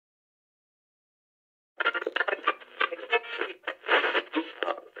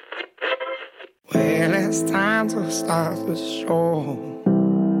feel it's time to start the show.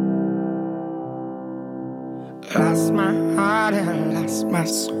 Lost my heart and lost my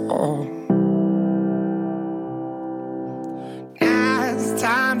soul. Now it's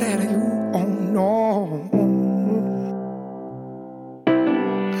time that you won't know.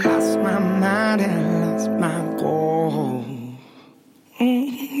 Lost my mind and lost my goal.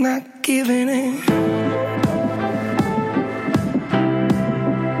 Not giving in.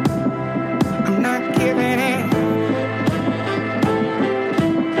 I'm not giving in.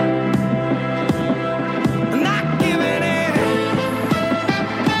 I'm not giving in.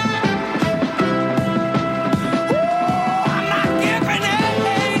 Ooh, I'm not giving in.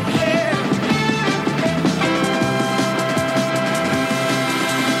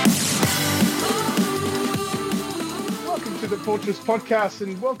 Welcome to the Portress podcast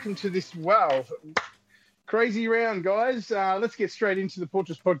and welcome to this, crazy round, guys. Let's get straight into the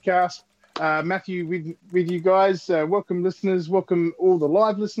Portress podcast. Matthew with you guys. Welcome listeners, welcome all the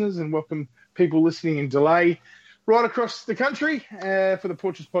live listeners, and welcome people listening in delay right across the country for the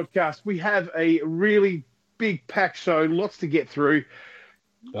Portress podcast. We have a really big packed show, lots to get through.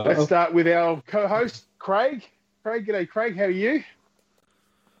 Let's start with our co-host, Craig. G'day, Craig. How are you?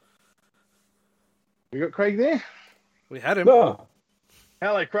 We got Craig there? We had him. Oh.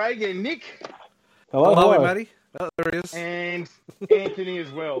 Hello, Craig and Nick. Hello, Matty. Oh, there he is. And Anthony as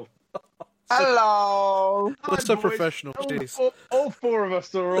well. Hello. We're so boys. professional. Jeez. All four of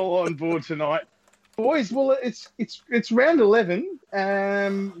us are all on board tonight. Boys, well, it's round 11.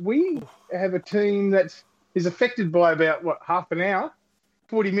 We have a team that is affected by about, half an hour,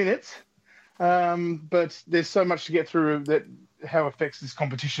 40 minutes. But there's so much to get through that how it affects this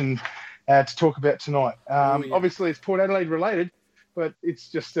competition to talk about tonight. Obviously, it's Port Adelaide related, but it's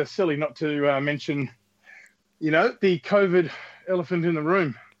just silly not to mention, the COVID elephant in the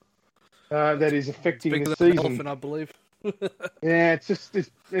room that is affecting the season. Elephant, I believe. Yeah,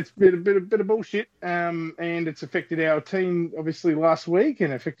 it's been a bit of bullshit, and it's affected our team obviously last week,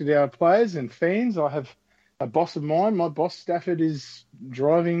 and affected our players and fans. I have a boss of mine. My boss Stafford is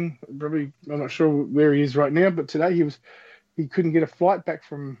driving. Probably, I'm not sure where he is right now, but today he couldn't get a flight back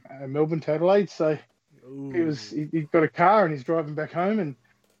from Melbourne to Adelaide, so he got a car and he's driving back home, and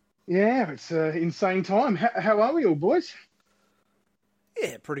yeah, it's an insane time. How are we all, boys?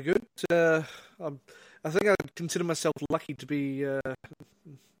 Yeah, pretty good. I think I consider myself lucky to be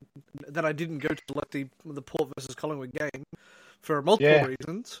that I didn't go to the Port versus Collingwood game for multiple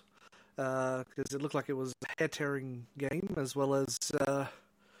reasons, because it looked like it was a hair-tearing game, as well as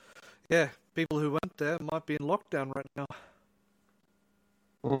people who went there might be in lockdown right now.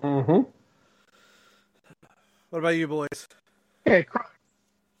 Mm-hmm. What about you boys? Yeah,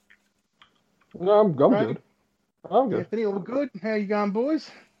 No, I'm good. I'm good. Anthony, all good? How you going,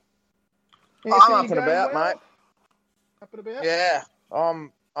 boys? I'm Anthony, up and about, mate. Up and about? Yeah,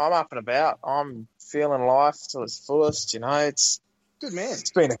 I'm up and about. I'm feeling life to its fullest. It's Good man.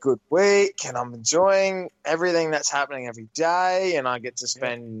 It's been a good week, and I'm enjoying everything that's happening every day. And I get to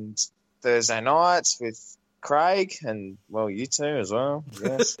spend Thursday nights with Craig and you two as well.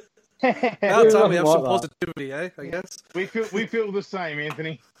 Yes. Now time we have some positivity, I guess. We feel the same,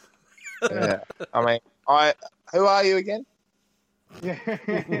 Anthony. Yeah. I mean, who are you again? Yeah.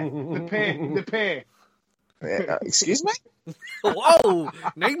 The pair. Yeah. Excuse me? Whoa!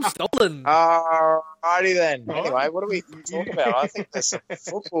 Name stolen. Alrighty then. Anyway, what are we talking about? I think there's some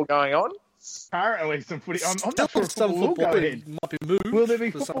football going on. Apparently, some footy. I'm not sure if Some football will go ahead. might be moved. Will there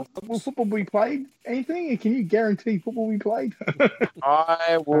be for football? some Will clubs. football be played? Anything? Can you guarantee football will be played?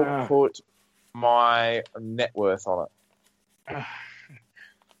 I will put my net worth on it.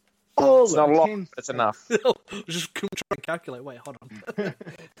 It's not a lot, but it's enough. Just trying to calculate. Wait, hold on.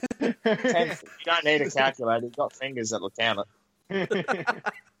 You don't need a calculator. You've got fingers that will count it.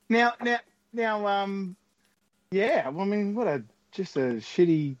 Now, yeah. Well, I mean, just a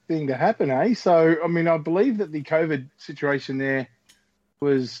shitty thing to happen, eh? So, I mean, I believe that the COVID situation there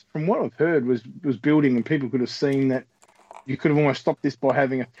was, from what I've heard, was building, and people could have seen that you could have almost stopped this by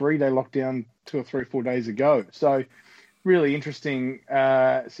having a 3-day lockdown 2 or 3 or 4 days ago. So, really interesting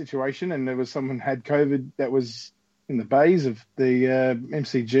situation, and there was someone had COVID that was in the bays of the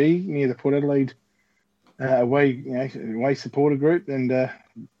MCG near the Port Adelaide away supporter group, and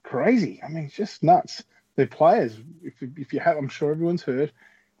crazy. I mean, it's just nuts. The players, if you have, I'm sure everyone's heard.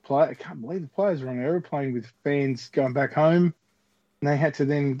 I can't believe the players were on an aeroplane with fans going back home, and they had to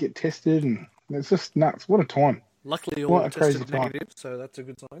then get tested, and it's just nuts. What a time! Luckily, all tested negative, so that's a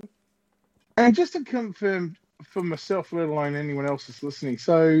good sign. And just to confirm for myself, let alone anyone else that's listening,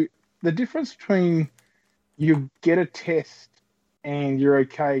 so the difference between you get a test and you're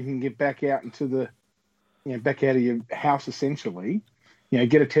okay, you can get back out into back out of your house essentially.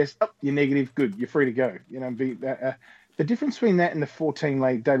 Get a test. Oh, you're negative. Good. You're free to go. The difference between that and the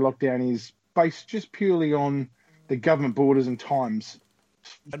 14-day lockdown is based just purely on the government borders and times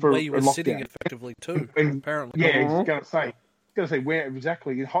And for where you a were sitting lockdown. effectively too, And, apparently. yeah, I was going to say where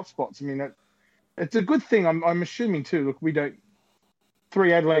exactly in hotspots. I mean, it's a good thing. I'm assuming too. Look, we don't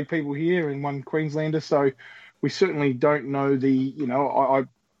 3 Adelaide people here and 1 Queenslander, so we certainly don't know I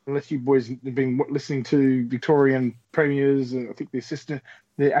unless you boys have been listening to Victorian premiers, I think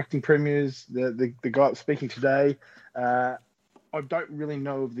the acting premiers, the guy that's speaking today. I don't really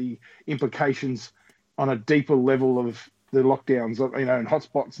know of the implications on a deeper level of the lockdowns, and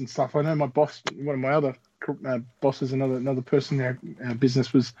hotspots and stuff. I know my boss, one of my other bosses, another person in our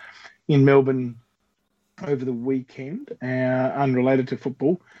business was in Melbourne over the weekend, unrelated to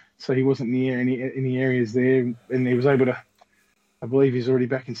football, so he wasn't near any areas there, and he was able to. I believe he's already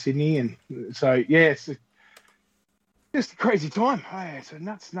back in Sydney, and so it's just a crazy time. It's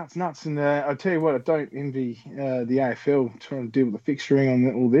nuts, and I tell you what, I don't envy the AFL trying to deal with the fixturing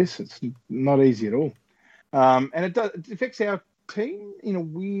on all this. It's not easy at all, and it affects our team in a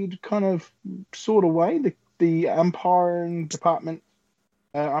weird kind of sort of way. The umpiring department.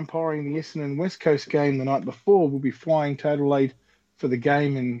 Umpiring the Essendon West Coast game the night before, will be flying to Adelaide for the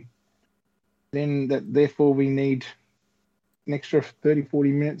game, and then therefore we need an extra 30,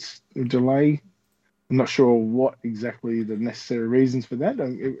 40 minutes of delay. I'm not sure what exactly the necessary reasons for that.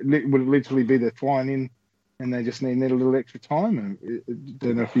 It would literally be they're flying in and they just need a little extra time. I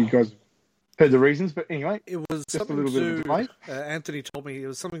don't know if you guys heard the reasons, but anyway, it was just something a little bit of delay. Anthony told me it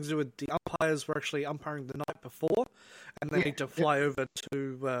was something to do with the umpires were actually umpiring the night before, and they need to fly over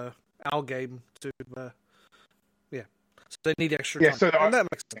to our game to, so they need extra time. And that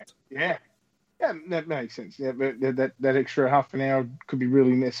makes sense. Yeah, that makes sense. Yeah, but that extra half an hour could be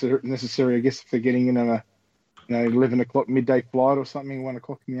really necessary, I guess, if they're getting in on a 11 o'clock midday flight or something, 1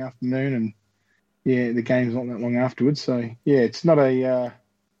 o'clock in the afternoon, and the game's not that long afterwards. So it's not a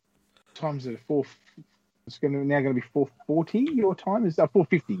times at 4. It's now going to be 4:40 your time. Is that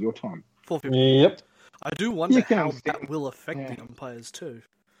 4:50 your time? 4:50. Yep. I do wonder how that will affect the umpires too.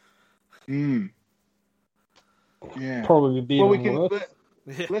 Yeah. Probably be worse.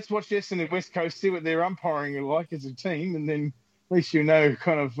 Let's watch Essendon West Coast, see what their umpiring are like as a team, and then at least you know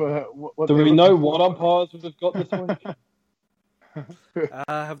kind of what. Do we know what umpires we've got this week?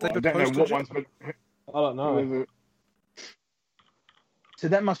 Have they been I don't know posted what yet? ones, but I don't know. So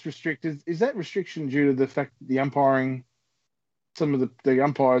that must restrict. Is that restriction due to the fact that the umpiring, some of the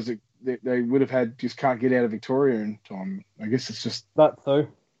umpires that they would have had just can't get out of Victoria in time? I guess it's just that too.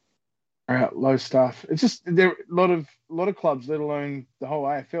 Low staff. It's just there a lot of clubs, let alone the whole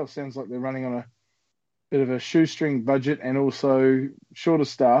AFL, sounds like they're running on a bit of a shoestring budget and also shorter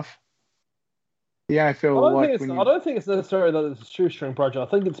staff. The AFL, I don't think it's necessarily that it's a shoestring budget. I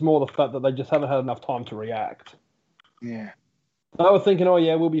think it's more the fact that they just haven't had enough time to react. Yeah. They were thinking, oh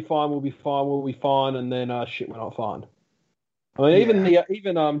yeah, we'll be fine, and then shit, we're not fine. I mean,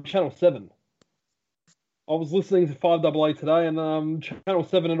 even Channel 7. I was listening to 5AA today, and Channel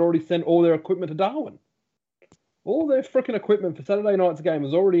 7 had already sent all their equipment to Darwin. All their freaking equipment for Saturday night's game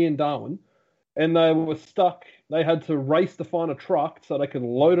was already in Darwin, and they were stuck. They had to race to find a truck so they could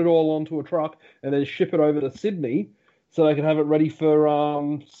load it all onto a truck and then ship it over to Sydney so they could have it ready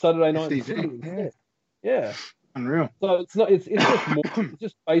for Saturday night. Yeah. Unreal. So it's not. It's just more. It's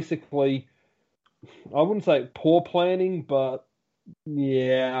just basically. I wouldn't say poor planning, but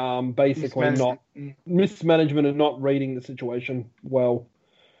basically not mismanagement and not reading the situation well.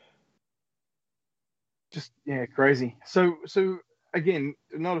 Just crazy. So again,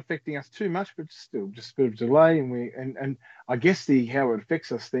 not affecting us too much, but still just a bit of delay, and I guess how it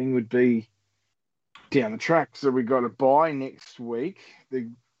affects us thing would be down the track. So we got a bye next week. The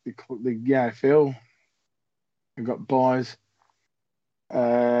AFL. We've got buys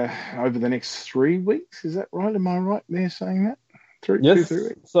over the next 3 weeks. Is that right? Am I right there saying that? 3 weeks.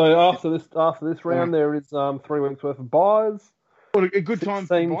 So after this round, there is 3 weeks worth of buys. What a good time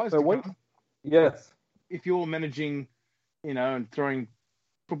for buys per week. Come. Yes. If you're managing, and throwing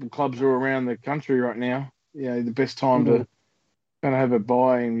football clubs all around the country right now, the best time to kind of have a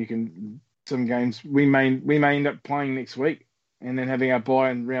buy, and you can some games we may end up playing next week, and then having our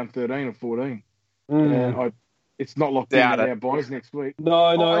buy in round 13 or 14. It's not locked in our buys next week. No.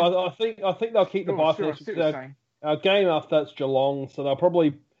 I think they'll keep the buy for our game after that's Geelong, so they'll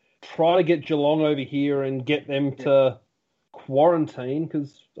probably try to get Geelong over here and get them to quarantine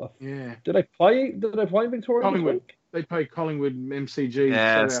because did they play in Victoria? Collingwood. They play Collingwood MCG.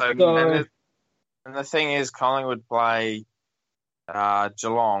 Yeah. And the thing is, Collingwood play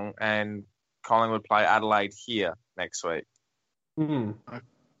Geelong, and Collingwood play Adelaide here next week. Hmm.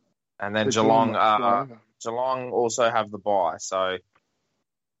 And then So Geelong might fly over. Geelong also have the bye. So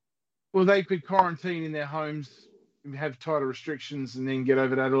Well, they could quarantine in their homes, have tighter restrictions, and then get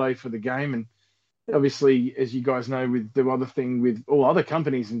over to Adelaide for the game. And obviously, as you guys know, with the other thing with all other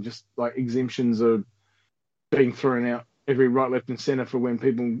companies and just like exemptions are being thrown out every right, left, and centre for when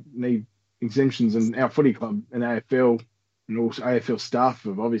people need exemptions. And our footy club and AFL and also AFL staff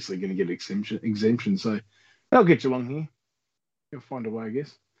are obviously going to get exemption. So they'll get Geelong here. They'll find a way, I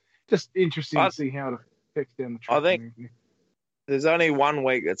guess. Just interesting to see how it affects down the track. I think there's only 1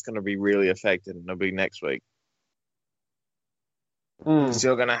 week that's going to be really affected, and it'll be next week. So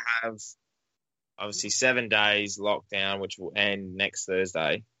you're going to have, obviously, 7 days lockdown, which will end next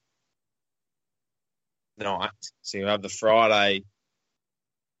Thursday night. So you have the Friday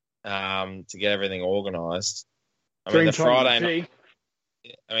to get everything organised. Friday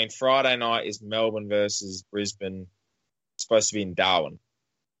night is Melbourne versus Brisbane. It's supposed to be in Darwin.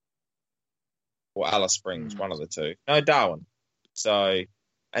 Or Alice Springs, one of the two. No, Darwin. So,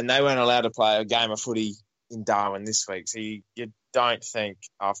 and they weren't allowed to play a game of footy in Darwin this week. So you don't think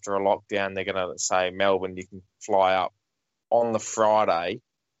after a lockdown they're going to say, Melbourne, you can fly up on the Friday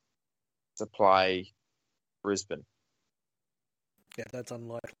to play Brisbane. Yeah, that's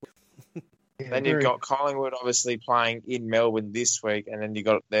unlikely. Then you've got Collingwood obviously playing in Melbourne this week, and then you've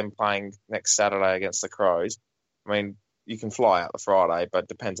got them playing next Saturday against the Crows. I mean, you can fly out the Friday, but it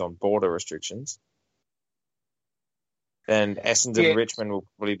depends on border restrictions. Then Essendon Richmond will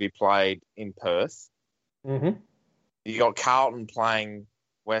probably be played in Perth. Mm-hmm. You got Carlton playing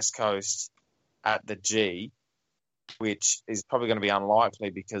West Coast at the G, which is probably going to be unlikely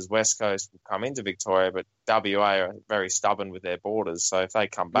because West Coast will come into Victoria, but WA are very stubborn with their borders. So if they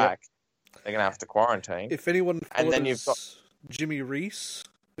come back, they're going to have to quarantine. If anyone follows and then you've got Jimmy Reese,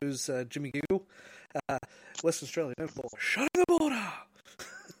 who's Jimmy Giggle, Western Australia known for shutting the border.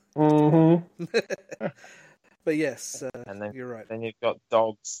 Mm-hmm. But yes, and then, you're right. Then you've got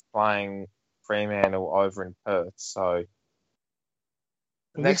Dogs playing Fremantle over in Perth. So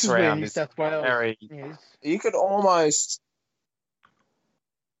the next round is very... You could almost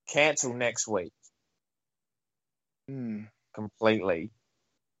cancel next week completely,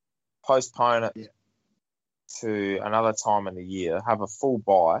 postpone it to another time in the year, have a full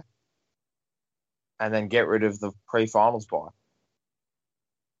bye, and then get rid of the pre-finals bye.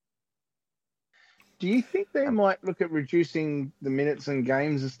 Do you think they might look at reducing the minutes and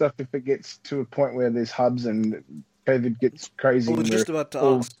games and stuff if it gets to a point where there's hubs and COVID gets crazy? I was just about to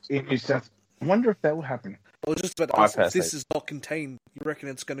ask. I wonder if that will happen. I was just about to ask if this is not contained. You reckon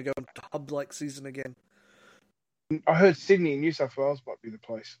it's going to go into hub-like season again? I heard Sydney and New South Wales might be the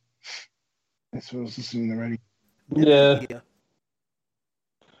place. That's what I was listening to the radio. Yeah.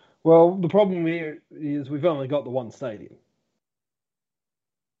 Well, the problem here is we've only got the one stadium.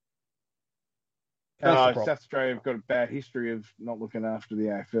 South Australia have got a bad history of not looking after the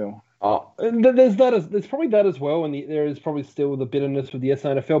AFL. And there's probably that as well, and there is probably still the bitterness with the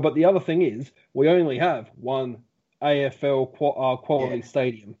SANFL. But the other thing is, we only have one AFL quality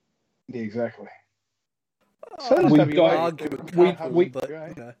stadium. Yeah, exactly. So we've got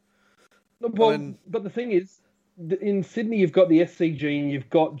but the thing is, in Sydney you've got the SCG and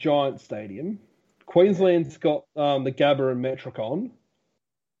you've got Giant Stadium. Queensland's got the Gabba and Metricon.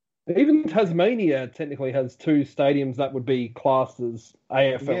 Even Tasmania technically has 2 stadiums that would be classed as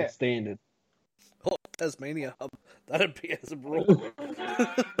AFL standard. Oh, Tasmania. That'd be as a rule.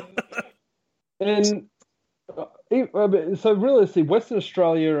 And so realistically, Western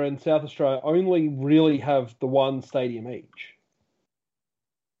Australia and South Australia only really have the one stadium each.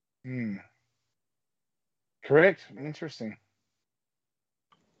 Correct. Interesting.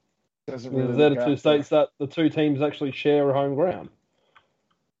 Doesn't really they're the 2 states that the 2 teams actually share a home ground.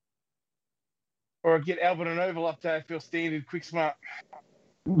 Or get Alberton Oval up to AFL standard, quick smart.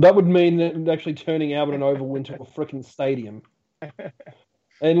 That would mean actually turning Alberton Oval into a freaking stadium.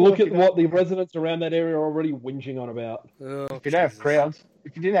 And look at what the residents around that area are already whinging on about. If you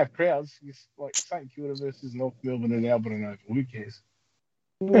didn't have crowds, it's like St Kilda versus North Melbourne and Alberton Oval. Who cares?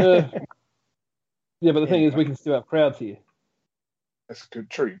 Yeah, but the thing is, we can still have crowds here. That's good.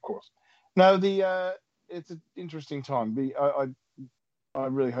 True, of course. No, it's an interesting time. I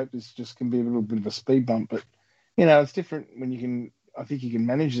really hope this just can be a little bit of a speed bump, but it's different when you can. I think you can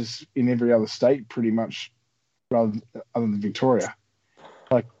manage this in every other state pretty much, other than Victoria.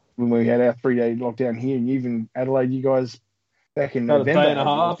 Like when we had our 3-day lockdown here, and even Adelaide, you guys back in November, a day and a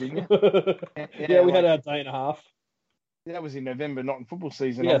half. Didn't you? We had our day and a half. That was in November, not in football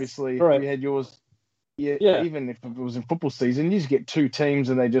season. Yes, obviously. correct. You had yours Yeah. even if it was in football season, you just get 2 teams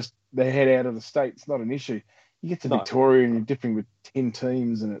and they head out of the state. It's not an issue. You get to Victoria and you're dipping with 10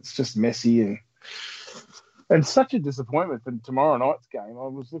 teams and it's just messy and such a disappointment for tomorrow night's game. I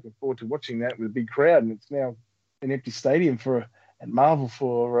was looking forward to watching that with a big crowd, and it's now an empty stadium at Marvel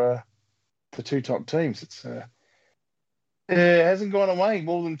for the 2 top teams. It hasn't gone away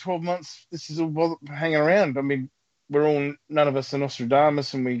more than 12 months. This is all hanging around. I mean, none of us are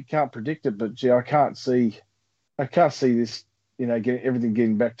Nostradamus and we can't predict it, but gee, I can't see this, everything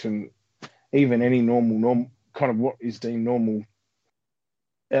getting back to even any normal kind of what is deemed normal,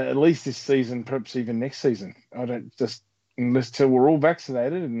 at least this season, perhaps even next season. I don't unless till we're all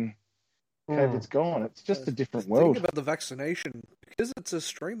vaccinated and COVID's gone. It's just a different world. Think about the vaccination. Because it's a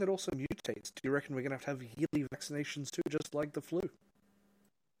strain that also mutates, do you reckon we're going to have yearly vaccinations too, just like the flu?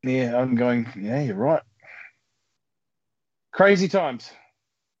 Yeah, you're right. Crazy times.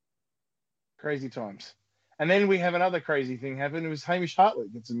 And then we have another crazy thing happen. It was Hamish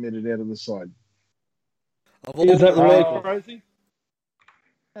Hartlett gets admitted out of the side. Is that really crazy?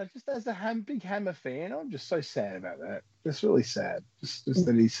 Just as a big Hammer fan, I'm just so sad about that. It's really sad. Just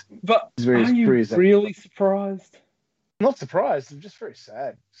that he's. But are you really surprised? I'm not surprised. I'm just very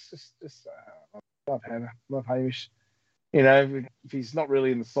sad. It's just I love Hammer. Love Hamish. If he's not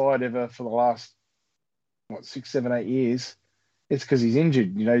really in the side ever for the last 6, 7, 8 years, it's because he's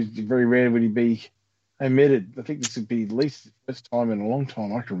injured. Very rare would he be omitted. I think this would be at least the first time in a long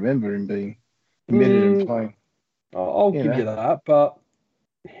time I can remember him being omitted and playing. I'll give you that, but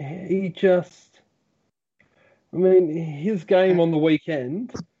he just... I mean, his game on the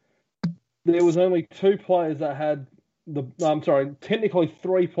weekend, there was only 2 players that had technically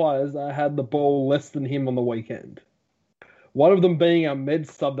 3 players that had the ball less than him on the weekend. One of them being a med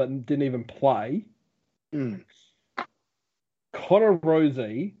sub that didn't even play. Connor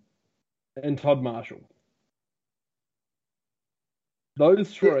Rosie and Todd Marshall.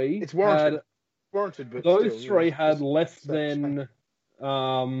 Those 3 it's warranted. But those still, 3 had less than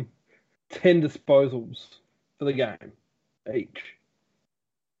 10 disposals for the game each.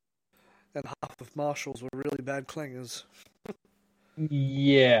 And half of Marshall's were really bad clingers.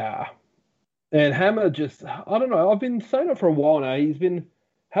 Yeah. And Hammer just, I don't know, I've been saying it for a while now. He's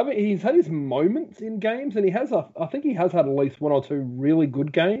had his moments in games, and I think he has had at least 1 or 2 really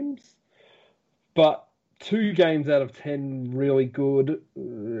good games. But 2 games out of 10 really good,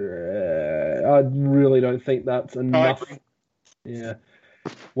 I really don't think that's enough. Yeah.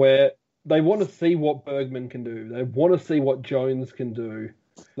 Where they want to see what Bergman can do. They want to see what Jones can do.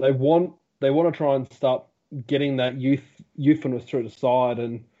 They want to try and start getting that youthfulness through the side,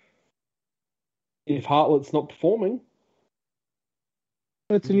 and if Hartlett's not performing,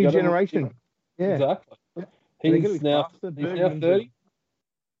 it's a new generation. Yeah, exactly. He's now 30.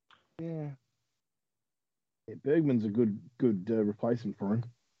 Yeah, Bergman's a good replacement for him.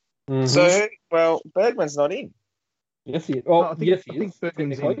 Mm-hmm. So, Bergman's not in. Yes, he is. Yes, he is.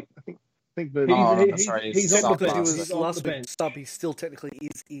 Bergman's in. I think Bergman's in. He's on the bench. He was last week's sub. He still technically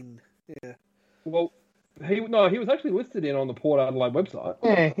is in. Yeah. Well, he was actually listed in on the Port Adelaide website.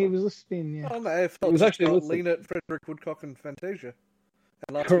 Yeah, he was listed in. Yeah. On the AFL, it was actually Lena, Frederick, Woodcock, and Fantasia.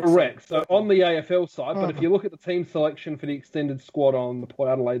 Correct. So on the AFL side, but if you look at the team selection for the extended squad on the Port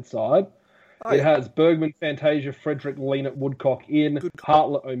Adelaide side, it has Bergman, Fantasia, Frederick, Lena, Woodcock in,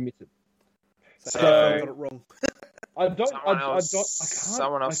 Hartlett omitted. So I got it wrong.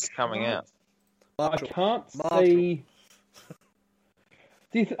 Someone else is coming out. I can't see.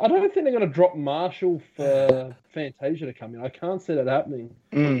 I don't think they're going to drop Marshall for Fantasia to come in. I can't see that happening.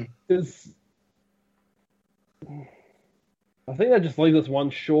 Because I think that just leaves us one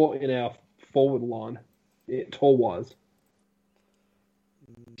short in our forward line, tall-wise.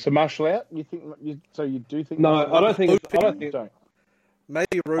 So Marshall out? You think? So you do think? No, I don't think.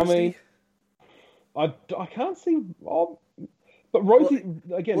 Maybe Rosie. I mean, I can't see. But Rosie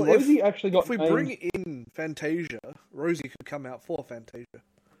Rosie actually got. If we bring in Fantasia, Rosie could come out for Fantasia.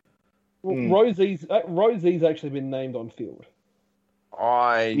 Well, Rosie's actually been named on field.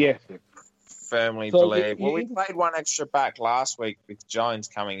 I firmly believe. Well, we played one extra back last week with Jones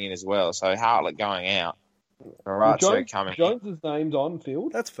coming in as well, so Hartlett going out. Jones is named on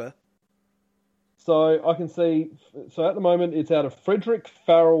field. That's fair. So I can see. So at the moment, it's out of Frederick,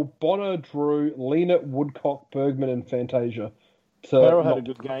 Farrell, Bonner, Drew, Lena, Woodcock, Bergman, and Fantasia. So Farrell had a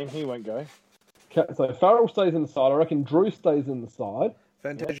good game. He won't go. So Farrell stays in the side. I reckon Drew stays in the side.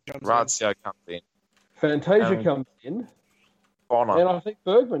 Fantasia comes Razio comes in. Fantasia comes in. Bonner. And I think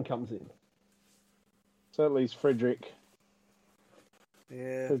Bergman comes in. So at least Frederick.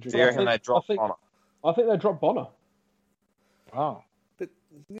 Yeah. Do you reckon they drop Bonner? I think they drop Bonner. Wow. But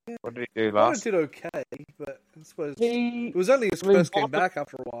What What did he do I last? did okay, but I suppose He, it was only his first game back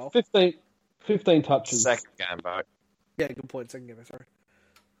after a while. 15 touches. Second game, bro. Yeah, good point. Second game, sorry.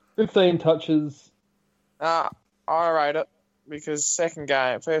 15 touches. I rate it because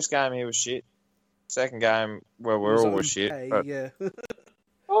first game he was shit. Second game, well, we're all was shit. Okay, But yeah.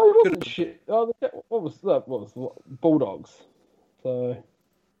 Oh, he wasn't shit. Oh, what was that? What was Bulldogs? So.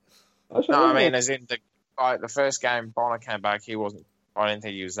 no, I mean, as in the first game Bonner came back, he wasn't. I didn't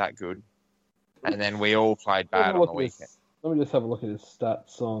think he was that good. And then we all played bad on the weekend. Let me just have a look at his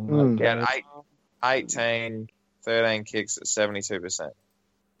stats on He that had game. 18, 13 kicks at 72%.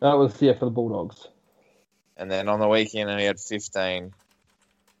 That was, for the Bulldogs. And then on the weekend, he had 15.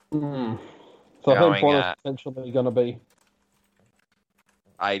 So I think Going Bonner's at- potentially going to be...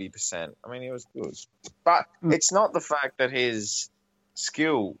 80%. I mean, he was good. But it's not the fact that his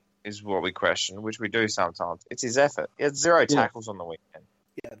skill is what we question, which we do sometimes. It's his effort. He had 0 tackles on the weekend.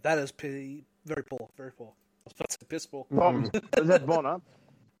 Yeah, that is very poor, very poor. I was about to say piss poor. Is that Bonner?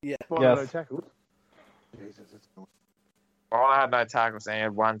 Yeah. Bonner Yes. no tackles. Jesus, that's cool. Bonner had no tackles, and he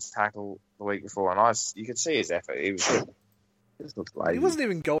had 1 tackle the week before, and you could see his effort. He was good. He just looked lazy. He wasn't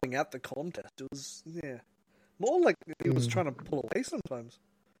even going at the contest. It was, more like he was trying to pull away sometimes.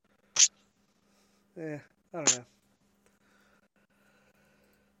 Yeah, I don't know.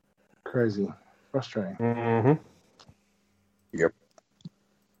 Crazy. Frustrating. Mm-hmm. Yep.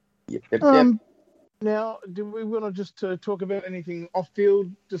 Now, do we want to just talk about anything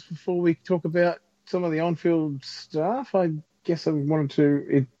off-field just before we talk about some of the on-field stuff? I guess I wanted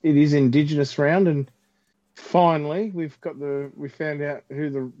to... It is Indigenous round, and finally we found out who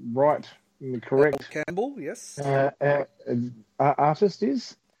the right and the correct Campbell, yes. artist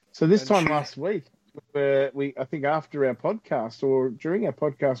is. So this And time she- last week, I think after our podcast or during our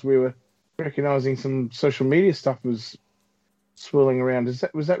podcast, we were recognising some social media stuff was swirling around.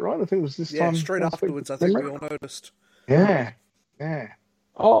 Was that right? I think it was this time. Straight last afterwards, week. I think we all noticed. Yeah.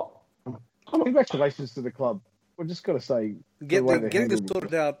 Oh, Congratulations to the club. We're just got to say, Getting the way they this handled it.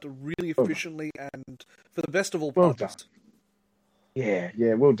 sorted out really efficiently and for the best of all Well parties. Yeah,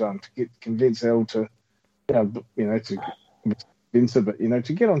 well done to convince Elle to, to convince her, but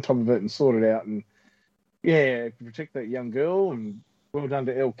to get on top of it and sort it out and protect that young girl, and well done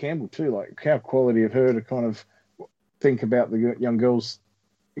to Elle Campbell too. Like how quality of her to kind of think about the young girls,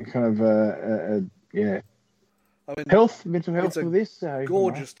 kind of I mean, mental health it's a for this.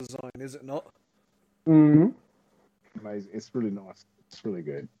 gorgeous design, is it not? mm-hmm. Amazing. It's really nice. It's really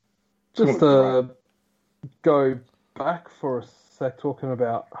good. Just to go back for a sec, talking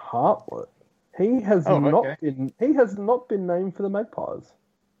about Hartlett. He has not been named for the Magpies.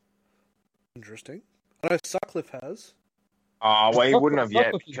 Interesting. I know Sutcliffe has. Oh, well, he wouldn't have yet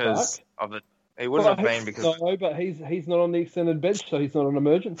Sutcliffe is because back. of the... He wouldn't have been because... No, but he's not on the extended bench, so he's not an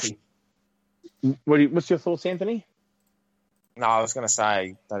emergency. What's your thoughts, Anthony? No, I was going to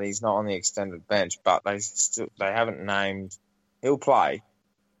say that he's not on the extended bench, but they haven't named... He'll play.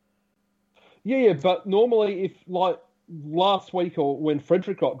 Yeah, but normally if, like, last week or when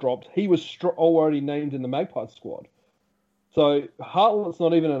Frederick got dropped, he was already named in the Magpies squad. So Hartlett's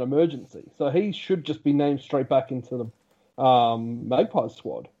not even an emergency. So he should just be named straight back into the Magpies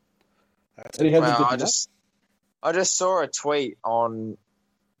squad. And he hasn't been I just saw a tweet on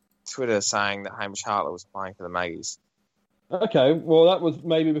Twitter saying that Hamish Hartlett was playing for the Maggies. Okay, well, that was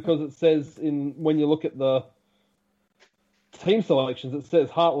maybe because it says when you look at the team selections, it says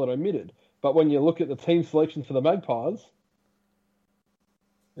Hartlett omitted. But when you look at the team selections for the Magpies,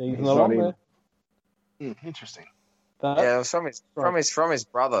 he's not on there. Interesting. Yeah, it was from his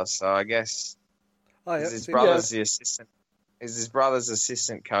brother, so I guess his brother's the assistant. Is his brother's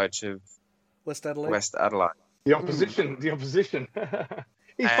assistant coach of West Adelaide. The opposition.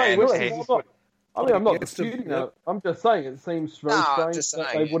 He's playing well. I'm not disputing that. I'm just saying it seems very strange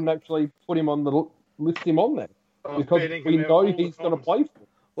that they wouldn't actually put him on the list him on there because we know he's going to play for.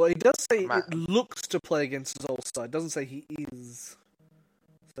 Well, he does say it looks to play against his old side. Doesn't say he is.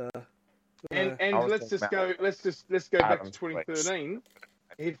 And let's go back to 2013.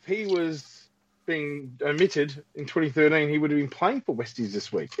 If he was being omitted in 2013, he would have been playing for Westies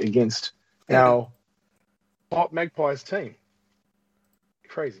this week against our hot Magpies team.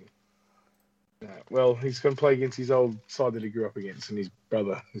 Crazy. Well, he's going to play against his old side that he grew up against, and his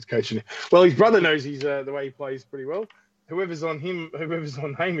brother is coaching. Well, his brother knows he's the way he plays pretty well. Whoever's on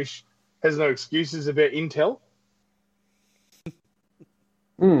Hamish has no excuses about intel.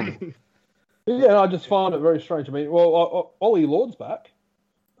 Yeah, I just find it very strange. I mean, well, Ollie Lord's back.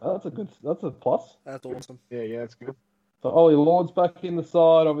 That's a plus. That's awesome. Yeah, that's good. So Ollie Lord's back in the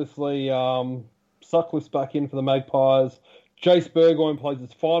side. Obviously, Sutcliffe's back in for the Magpies. Jace Burgoyne plays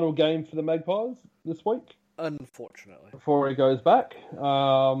his final game for the Magpies this week. Unfortunately. Before he goes back.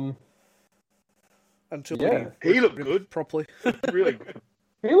 Until he looked good. Properly. Really good.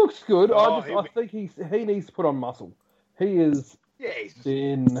 He looks good. Oh, I think he needs to put on muscle. He is he's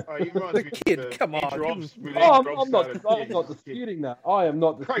thin. he reminds me The kid, of, come on, Drops when I'm Drops not started. disputing that. I am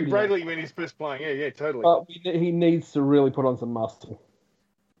not disputing Craig Bradley when he's first playing. Yeah, totally. But he needs to really put on some muscle.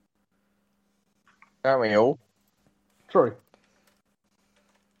 Don't we all? True.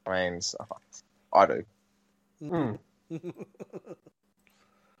 I mean, I do. Mm.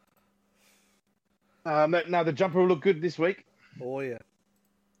 Now the jumper will look good this week. Oh, yeah.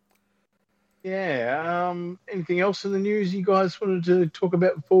 Yeah. Anything else in the news you guys wanted to talk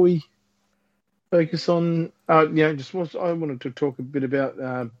about before we focus on? I wanted to talk a bit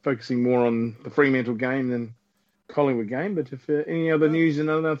about focusing more on the Fremantle game than Collingwood game. But if any other news and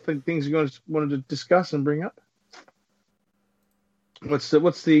other things you guys wanted to discuss and bring up, what's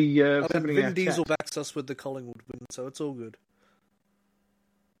what's happening? Vin Diesel backs us with the Collingwood win, so it's all good.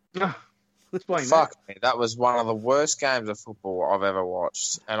 Explain Fuck me, that was one of the worst games of football I've ever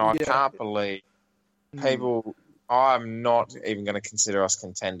watched, and I can't believe people. I'm not even going to consider us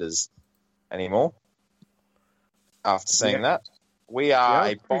contenders anymore. After seeing that, we are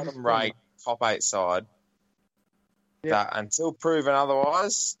a bottom-rate top 8 side. That until proven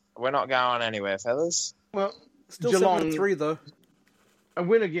otherwise, we're not going anywhere, fellas. Well, Still Geelong 7-3 though. A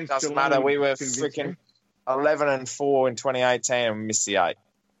win against Doesn't Geelong matter. We were freaking 11-4 in 2018 and we missed the 8.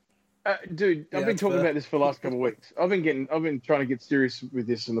 Dude, I've been talking about this for the last couple of weeks. I've been trying to get serious with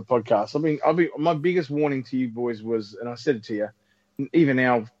this in the podcast. My biggest warning to you boys was, and I said it to you, even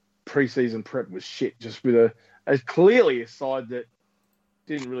our pre-season prep was shit. Just with clearly a side that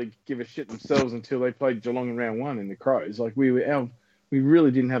didn't really give a shit themselves until they played Geelong in round 1 in the Crows. Like we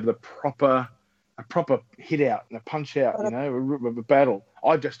really didn't have a proper hit out and a punch out, a battle.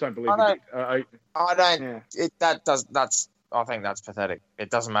 I just don't believe it. I don't. Yeah. I think that's pathetic. It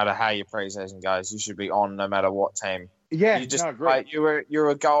doesn't matter how your pre-season goes. You should be on no matter what team. Yeah, you just agree. You're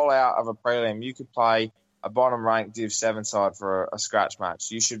a goal out of a prelim. You could play a bottom-ranked Div 7 side for a scratch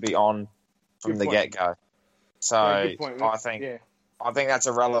match. You should be on from the get-go. So I think that's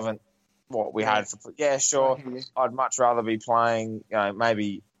irrelevant. What we had for sure. I'd much rather be playing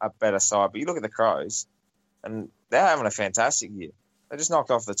maybe a better side. But you look at the Crows, and they're having a fantastic year. They just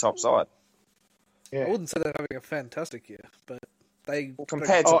knocked off the top side. Yeah. I wouldn't say they're having a fantastic year, but they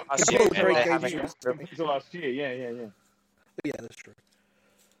compared to last year, last year. Yeah. Yeah, that's true.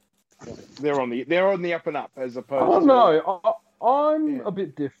 They're on the up and up as opposed. I don't know. I'm a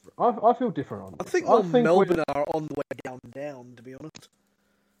bit different. I feel different on this. I think Melbourne are on the way down. To be honest,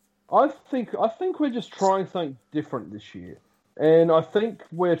 I think we're just trying something different this year, and I think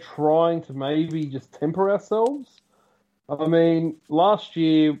we're trying to maybe just temper ourselves. I mean, last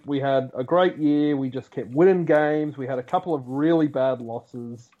year we had a great year. We just kept winning games. We had a couple of really bad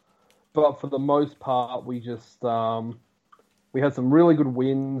losses, but for the most part, we just we had some really good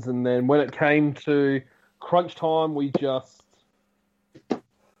wins. And then when it came to crunch time, we just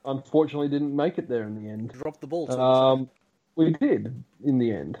unfortunately didn't make it there in the end. Dropped the ball. We did in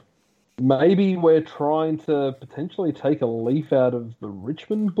the end. Maybe we're trying to potentially take a leaf out of the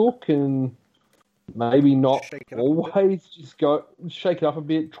Richmond book and maybe not always just shake it up a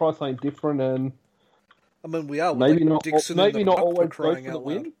bit, try something different, and I mean we are maybe not Dixon maybe not always go crying for the out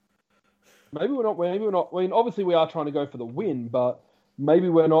win. loud. Maybe we're not. I mean, obviously we are trying to go for the win, but maybe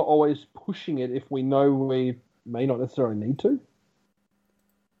we're not always pushing it if we know we may not necessarily need to.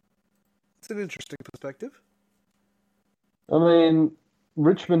 It's an interesting perspective. I mean,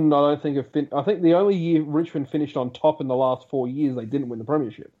 Richmond, I don't think I think the only year Richmond finished on top in the last 4 years, they didn't win the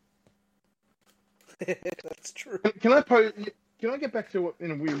premiership. That's true. Can I get back to what,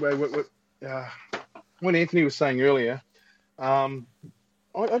 in a weird way what Anthony was saying earlier?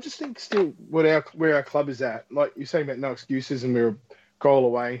 I just think still where our club is at. Like you're saying about no excuses and we're a goal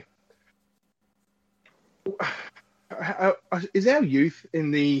away. Is our youth in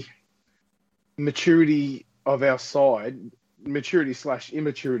the maturity of our side,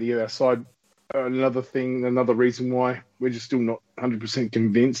 maturity/immaturity of our side, another reason why we're just still not 100%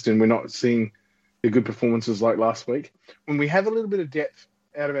 convinced and we're not seeing the good performances like last week? When we have a little bit of depth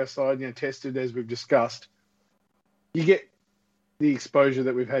out of our side, tested as we've discussed, you get the exposure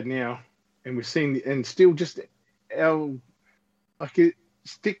that we've had now, and we've seen, and still just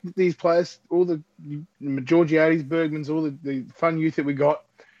stick with these players, all the Georgiades, Bergmans, all the fun youth that we got,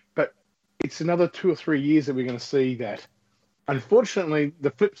 but it's another 2 or 3 years that we're going to see that. Unfortunately, the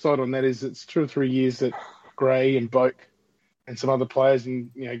flip side on that is it's 2 or 3 years that Gray and Boak and some other players,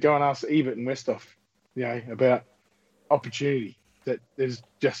 and go and ask Ebert and Westhoff, about opportunity. That there's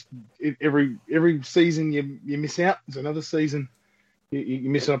just every season you miss out. There's another season you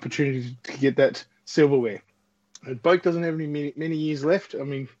miss an opportunity to get that silverware. And Boak doesn't have many years left. I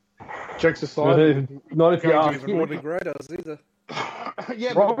mean, jokes aside, not if you Not ask even him. Robbie Gray does either.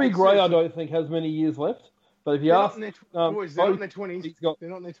 yeah, Robbie but Gray, I seriously, don't think has many years left. But if you they're ask, not in their, boys, they're not in their Boak, 20s. he's got They're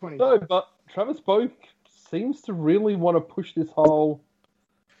not in their 20s. no. But Travis Boak seems to really want to push this whole.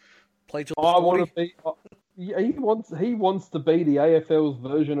 Play till I 40. want to be. He wants to be the AFL's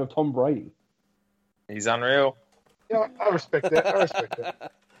version of Tom Brady. He's unreal. Yeah, I respect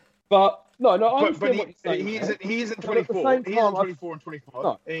that. But no, I But understand what you're saying. he isn't But at the 24. same He time, isn't 24 and 25.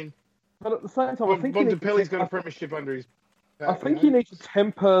 No. And But at the same time, I think you need to Montepelli's got a temper- premiership under his. I think you need to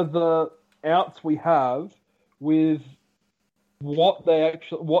temper the outs we have with what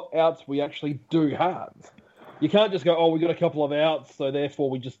outs we actually do have. You can't just go, oh, we got a couple of outs, so therefore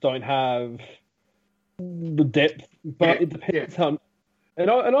we just don't have the depth. But it depends on. And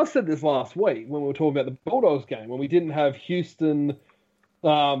I said this last week when we were talking about the Bulldogs game, when we didn't have Houston,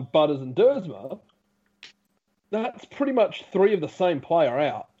 Butters, and Dersma. That's pretty much three of the same player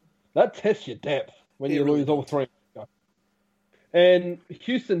out. That tests your depth when you lose all three. And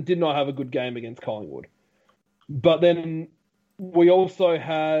Houston did not have a good game against Collingwood. But then we also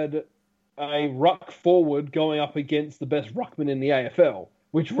had a ruck forward going up against the best ruckman in the AFL,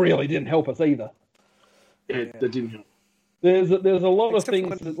 which really didn't help us either. Yeah, that didn't help. There's a lot Except of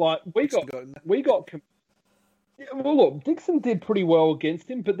things for that like we got. Yeah, well, look, Dixon did pretty well against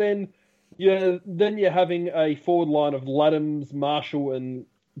him, but then you're having a forward line of Laddams, Marshall, and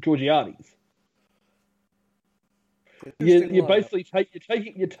Georgiades. You're basically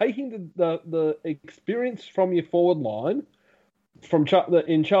taking the experience from your forward line, from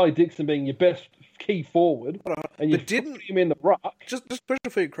Charlie Dixon being your best key forward, and you're putting him in the ruck. Just question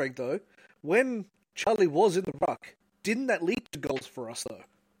for you, Craig, though. When Charlie was in the ruck, didn't that lead to goals for us, though?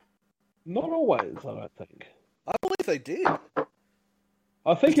 Not always, I don't think. I believe they did.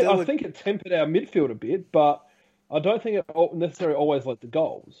 I think it tempered our midfield a bit, but I don't think it necessarily always led to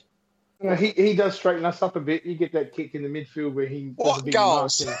goals. No, he does straighten us up a bit. You get that kick in the midfield where he does a big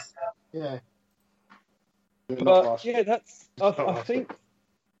goals? Yeah. But yeah, that's I think,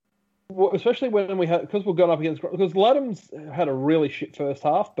 especially when we had, because we're going up against, because Laddams had a really shit first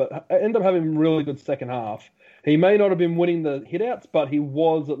half, but ended up having a really good second half. He may not have been winning the hitouts, but he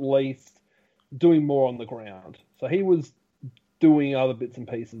was at least doing more on the ground. So he was doing other bits and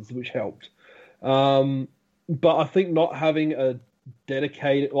pieces, which helped. But I think not having a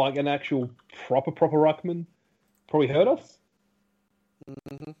dedicated, like an actual proper ruckman probably hurt us.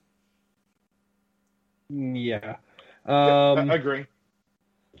 Mm-hmm. Yeah. I agree.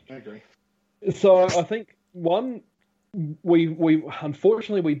 So I think we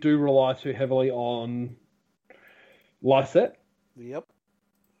unfortunately we do rely too heavily on Lysette. Yep.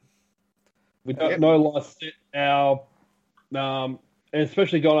 We don't know Lysette. And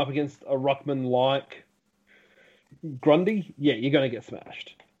especially going up against a ruckman like Grundy, yeah, you're going to get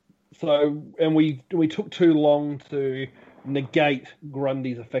smashed. So, and we took too long to negate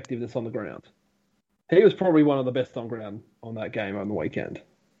Grundy's effectiveness on the ground. He was probably one of the best on ground on that game on the weekend.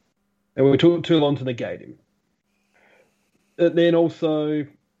 And we took too long to negate him. And then also,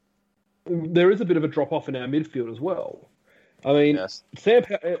 there is a bit of a drop-off in our midfield as well. I mean, Yes.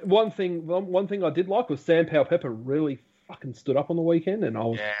 One thing I did like was Sam Powell-Pepper really fucking stood up on the weekend, and I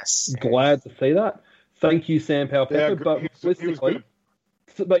was glad to see that. Thank you, Sam Powell-Pepper. Yeah, but he was realistically,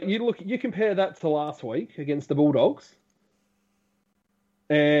 good. but you compare that to last week against the Bulldogs,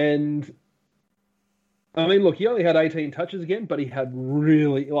 and I mean, look, he only had 18 touches again, but he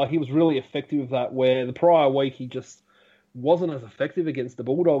was really effective with that. Where the prior week he just wasn't as effective against the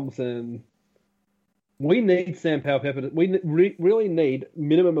Bulldogs, and we need Sam Powell-Pepper. We really need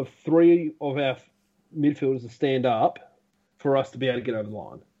minimum of 3 of our midfielders to stand up for us to be able to get over the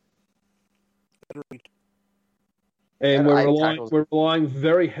line. Agreed. And we're relying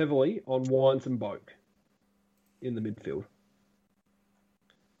very heavily on Wines and Boak in the midfield.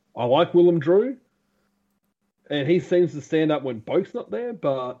 I like Willem Drew, and he seems to stand up when Boak's not there,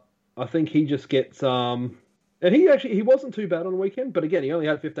 but I think he just gets and he wasn't too bad on the weekend, but again, he only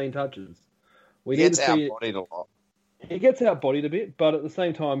had 15 touches. He gets outbodied a lot. He gets outbodied a bit, but at the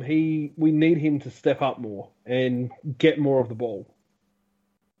same time, we need him to step up more and get more of the ball.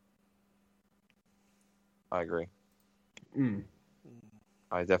 I agree. Mm.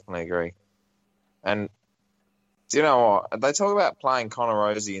 I definitely agree. And do you know what? They talk about playing Connor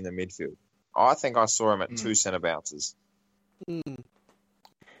Rosie in the midfield. I think I saw him at 2 centre bounces.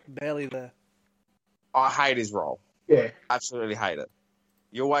 Barely there. I hate his role. Yeah. Absolutely hate it.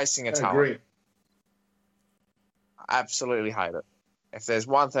 You're wasting a I talent. agree. absolutely hate it. If there's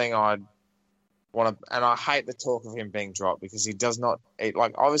one thing I'd want to, and I hate the talk of him being dropped because he does not,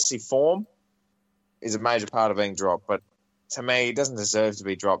 obviously form is a major part of being dropped, but to me, he doesn't deserve to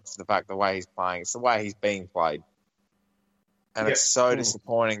be dropped for the fact the way he's playing. It's the way he's being played. And it's so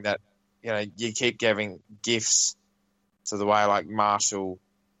disappointing that, you keep giving gifts to the way, Marshall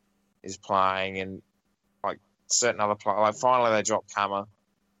is playing and, certain other players. Finally they dropped Kammer.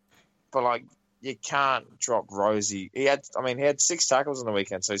 But, you can't drop Rosie. He had 6 tackles on the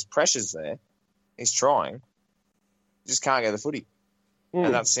weekend, so his pressure's there. He's trying. He just can't get the footy.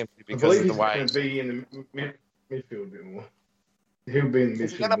 And that's simply because of the way... I believe he's going to be in the midfield a bit more. He'll be in the midfield.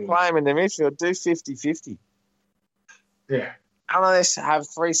 If you're going to play him in the midfield, do 50-50. Yeah. Unless have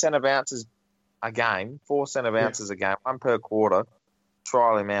 3 centre bounces a game, 4 centre bounces a game, 1 per quarter,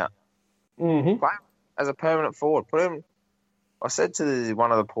 trial him out. Mm-hmm. Play him as a permanent forward. Put him... I said to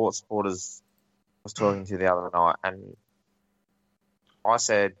one of the Port supporters I was talking to the other night, and I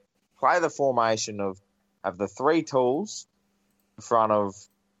said, play the formation of the 3 tools in front of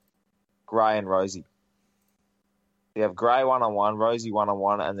Gray and Rosie. You have Gray 1-on-1, Rosie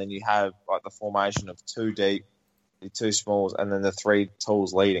 1-on-1, and then you have the formation of 2 deep, 2 smalls, and then the 3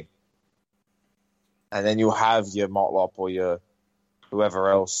 tools leading. And then you'll have your Motlop or your whoever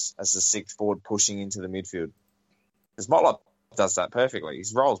else as the 6th forward pushing into the midfield. Because Motlop does that perfectly.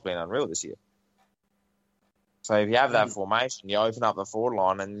 His role's been unreal this year. So if you have that formation, you open up the forward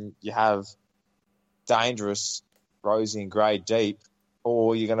line and you have dangerous Rosie and Gray deep,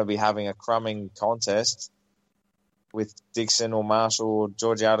 or you're going to be having a crumbing contest with Dixon or Marshall or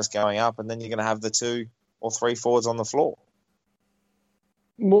Georgiadis going up, and then you're going to have the 2 or 3 forwards on the floor.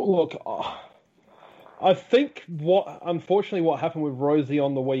 Well, look, I think unfortunately what happened with Rosie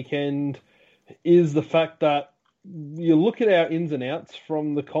on the weekend is the fact that you look at our ins and outs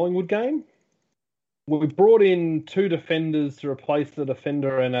from the Collingwood game. We brought in 2 defenders to replace the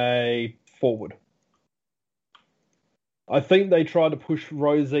defender and a forward. I think they tried to push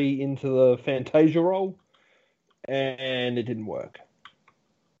Rosie into the Fantasia role, and it didn't work.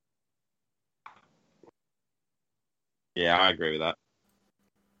 Yeah, I agree with that.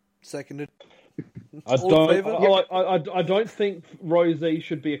 Seconded. I don't think Rosie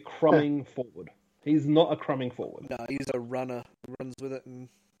should be a crumbing forward. He's not a crumbing forward. No, he's a runner. He runs with it and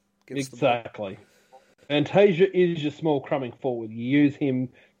gets exactly. Fantasia is your small crumbing forward. You use him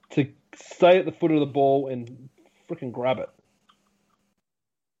to stay at the foot of the ball and freaking grab it.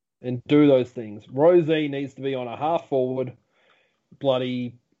 And do those things. Rosie needs to be on a half forward,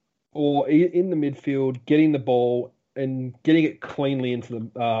 or in the midfield, getting the ball and getting it cleanly into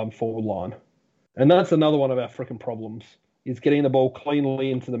the forward line. And that's another one of our freaking problems, is getting the ball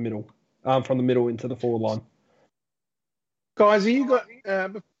cleanly into the middle, from the middle into the forward line. Guys, have you got,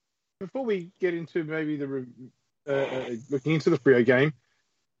 before we get into maybe looking into the Freo game,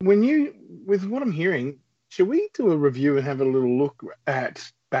 with what I'm hearing, should we do a review and have a little look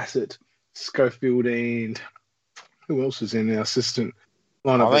at Bassett, Schofield, and who else is in our assistant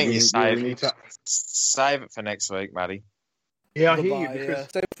lineup? I think you save it for next week, Matty. Yeah, I hear you. Because,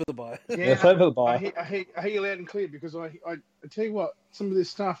 save it for the bye. Yeah, save it for the bye. I hear you loud and clear, because I tell you what, some of this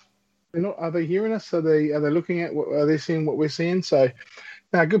stuff, are they hearing us? Are they looking at are they seeing what we're seeing? So,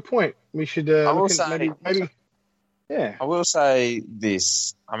 no, good point. We should maybe. Yeah. I will say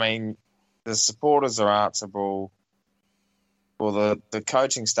this. I mean, the supporters are answerable. Well, the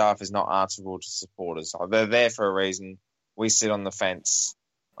coaching staff is not answerable to supporters. They're there for a reason. We sit on the fence,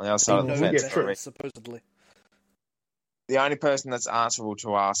 on the other side of the fence. For a reason. Supposedly. The only person that's answerable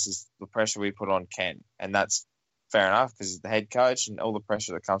to us is the pressure we put on Ken. And that's fair enough, because he's the head coach, and all the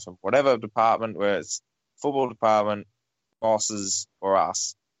pressure that comes from whatever department, where it's football department, bosses, or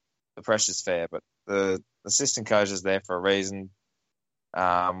us, the pressure's fair. But the assistant coach is there for a reason.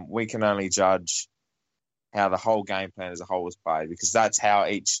 We can only judge how the whole game plan as a whole is played, because that's how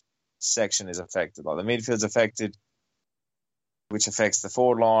each section is affected. The midfield's affected, which affects the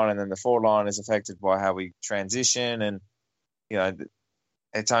forward line, and then the forward line is affected by how we transition. And,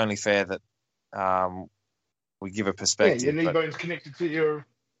 it's only fair that we give a perspective. Yeah, your knee bone's connected to your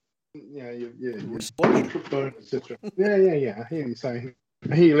trip bone, etc. Yeah. I hear you saying.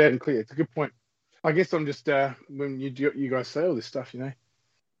 I hear you loud and clear. It's a good point. I guess I'm just, when you guys say all this stuff,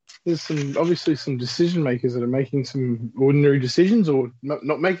 there's obviously some decision makers that are making some ordinary decisions, or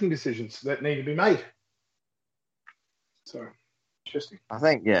not making decisions that need to be made. So, interesting. I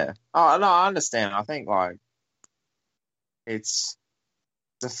think, yeah. Oh, no, I understand. I think, it's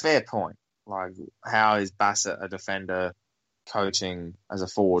a fair point. How is Bassett a defender coaching as a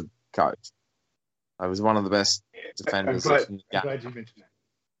forward coach? I was one of the best defenders in the game. I'm glad you mentioned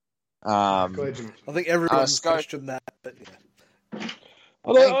that. Glad you mentioned I think everyone's Scope- questioned that, but yeah.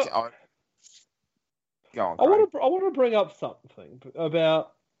 Go on, I Craig. want to bring up something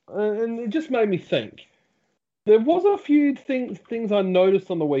about, and it just made me think. There was a few things I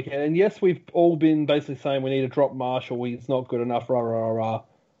noticed on the weekend, and yes, we've all been basically saying we need to drop Marshall. He's not good enough. Rah rah rah.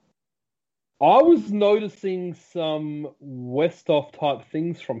 I was noticing some Westhoff type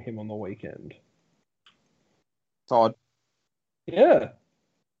things from him on the weekend. Todd. Yeah.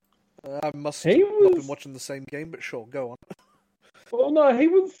 I must He have not was- been watching the same game, but sure, go on. Well, no, he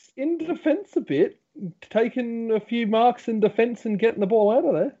was in defence a bit, taking a few marks in defence and getting the ball out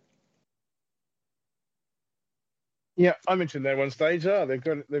of there. Yeah, I mentioned that one stage.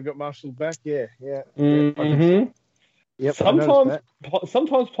 They've got Marshall back. Yeah. Mm-hmm. Yep, I noticed that.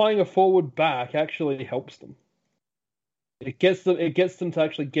 Sometimes playing a forward back actually helps them. It gets them to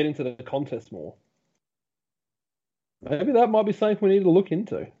actually get into the contest more. Maybe that might be something we need to look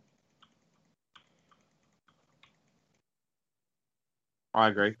into. I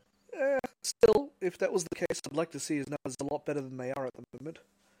agree. Still, if that was the case, I'd like to see his numbers a lot better than they are at the moment.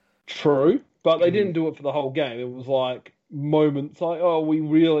 True, but they didn't do it for the whole game. It was like moments like, oh, we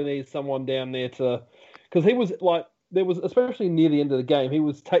really need someone down there to... Because he was like, there was, especially near the end of the game,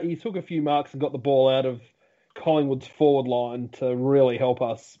 he took a few marks and got the ball out of Collingwood's forward line to really help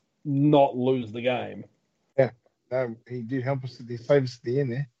us not lose the game. Yeah, he did help us. He saved us at the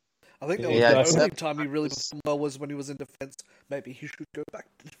end there. I think that Yeah, was the only except- time he really performed well was when he was in defence. Maybe he should go back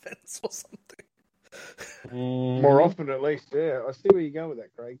to defence or something. More often, at least. Yeah, I see where you go with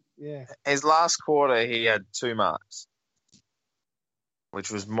that, Craig. Yeah. His last quarter, he had 2 marks,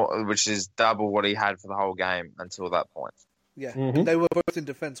 which is double what he had for the whole game until that point. Yeah, Mhm. they were both in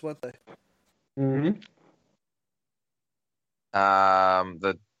defence, weren't they? Mm-hmm.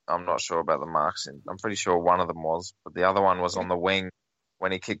 I'm not sure about the marks. I'm pretty sure one of them was, but the other one was on the wing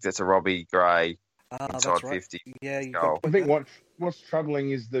when he kicked it to Robbie Gray inside That's right. 50. Yeah, you goal. got I think what's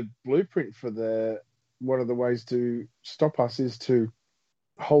troubling is the blueprint for one of the ways to stop us is to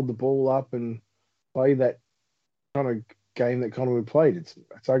hold the ball up and play that kind of game that Collingwood played. It's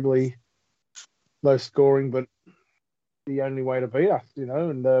ugly, low scoring, but the only way to beat us,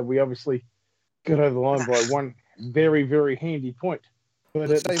 and we obviously got over the line by one very, very handy point. But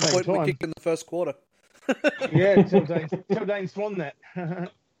the at the same same point we time, kicked in the first quarter. yeah, Tildane swan that.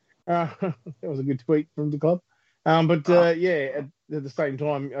 That was a good tweet from the club. But at the same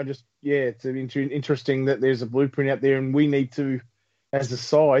time, it's interesting that there's a blueprint out there, and we need to, as a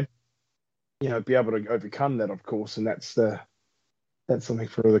side, be able to overcome that, of course, and that's something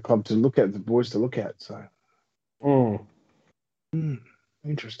for the club to look at, the boys to look at. So,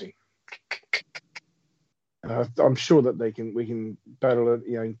 interesting. I'm sure that we can battle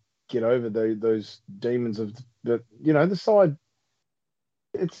it, get over those demons of the side.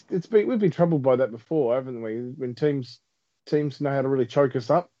 We've been troubled by that before, haven't we? When teams know how to really choke us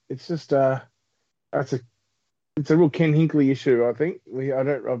up, it's just it's a real Ken Hinkley issue. I think I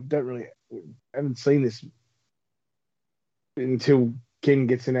haven't seen this until Ken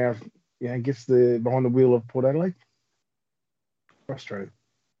gets gets behind the wheel of Port Adelaide. Frustrating.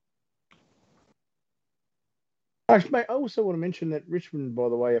 Actually, mate, I also want to mention that Richmond, by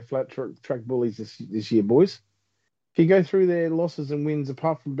the way, are flat track bullies this year, boys. If you go through their losses and wins,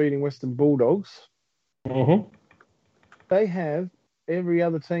 apart from beating Western Bulldogs, they have every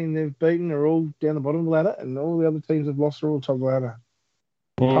other team they've beaten are all down the bottom of the ladder, and all the other teams they've lost are all top of the ladder.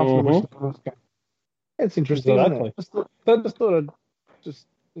 Apart from the Western Bulldogs game. It's interesting, Exactly. isn't it? I just thought I'd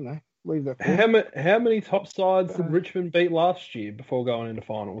leave that for How many top sides did Richmond beat last year before going into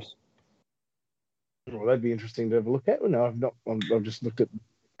finals? Well, that'd be interesting to have a look at. Well, no, I've not. I've just looked at the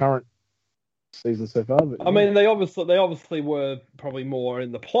current season so far. But I mean, they obviously were probably more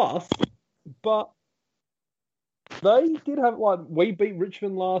in the plus, but they did have we beat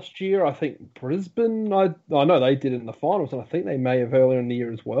Richmond last year. I think Brisbane. I know they did it in the finals, and I think they may have earlier in the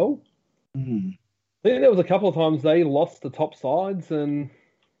year as well. Mm-hmm. I think there was a couple of times they lost the top sides and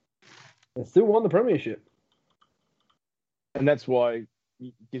they still won the premiership. And that's why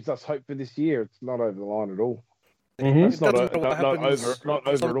it gives us hope for this year. It's not over the line at all. Mm-hmm. It's not over at all.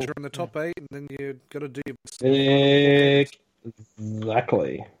 You're in the top 8, and then you got to do your best.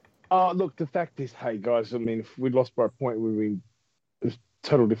 Exactly. Oh, look, the fact is, hey guys, I mean, if we'd lost by a point, it was a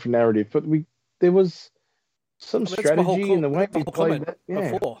total different narrative. But there was some strategy in the way we played that.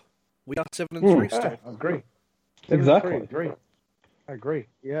 Yeah. Before. We are 7-3 still. I agree. Exactly. I agree.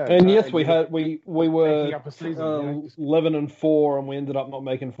 Yeah. And yes, we were making up a season, 11-4, and we ended up not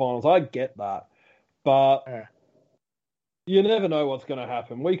making finals. I get that, but you never know what's going to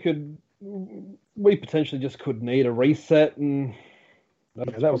happen. We potentially just could need a reset, and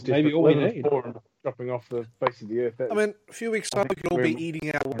That was maybe all we need. Dropping off the face of the earth. I mean, a few weeks time we could all be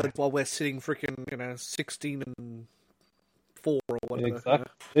eating our words while we're sitting freaking 16-4 or whatever.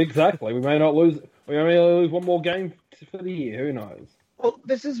 Exactly. We may not lose. We may lose one more game for the year. Who knows? Well,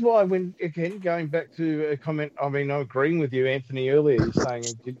 this is why, going back to a comment, I'm agreeing with you, Anthony, earlier. You're saying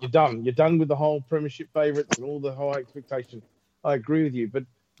you're done. You're done with the whole premiership favourites and all the high expectation. I agree with you, but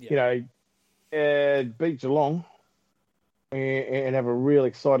beat Geelong and have a real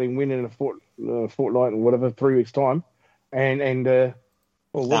exciting win in a fortnight or whatever, 3 weeks time,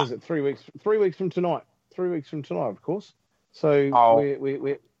 what is it? 3 weeks. 3 weeks from tonight. 3 weeks from tonight, of course. So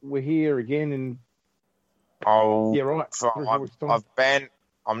we're here again, and right.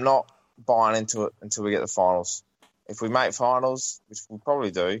 I'm not buying into it until we get the finals. If we make finals, which we'll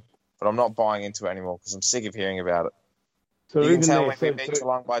probably do, but I'm not buying into it anymore because I'm sick of hearing about it. So you can tell me we beat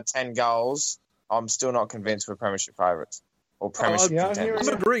Geelong by 10 goals. I'm still not convinced we're premiership favourites or premiership contenders.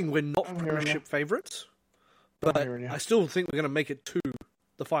 I'm agreeing we're not premiership favourites, but I still think we're going to make it to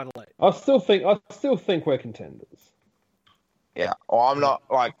the final 8. I still think we're contenders. Yeah, well, I'm not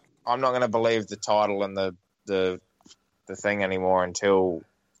going to believe the title and the thing anymore until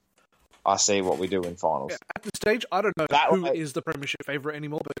I see what we do in finals. Yeah, at this stage, I don't know who is the premiership favourite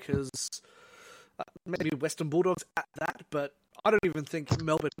anymore because maybe Western Bulldogs at that, but I don't even think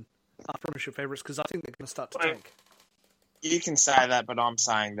Melbourne are premiership favourites because I think they're going to start to tank. You can say that, but I'm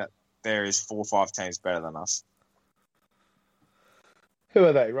saying that there is 4 or 5 teams better than us. Who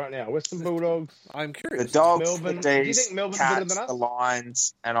are they right now? Western Bulldogs? I'm curious. The Dogs, Melbourne. the Do you think Melbourne's better than us? the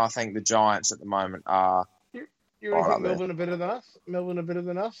Lions, and I think the Giants at the moment are. You really think Melbourne are better than us? Melbourne are better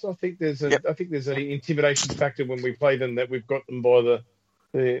than us? I think there's an intimidation factor when we play them that we've got them by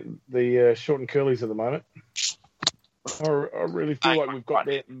the short and curlies at the moment. I really feel like we've got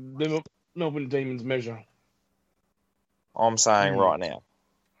the Melbourne Demons measure. I'm saying right now.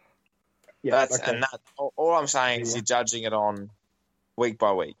 Yeah, all I'm saying is you're judging it on week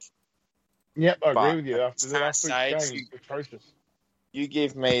by week. Yep, I agree with you. After the last game, atrocious. You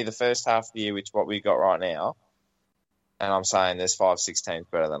give me the first half of the year, which what we got right now, and I'm saying there's 5-6 teams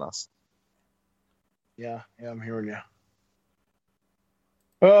better than us. Yeah, I'm hearing you.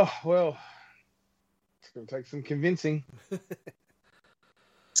 Oh, well, it's going to take some convincing.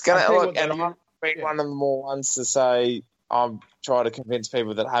 It's going to look, and I'm being one of the more ones to say I'm trying to convince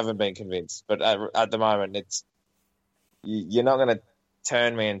people that haven't been convinced. But at the moment, it's you're not going to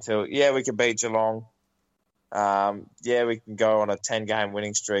turn me until, we can beat Geelong. We can go on a 10-game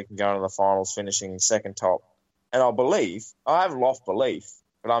winning streak and go into the finals, finishing second top. And I have lost belief,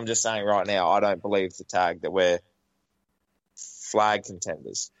 but I'm just saying right now, I don't believe the tag that we're flag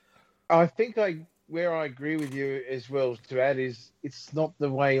contenders. I think where I agree with you as well to add is it's not the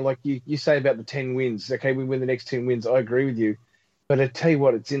way, like you say about the 10 wins. Okay, we win the next 10 wins. I agree with you. But I tell you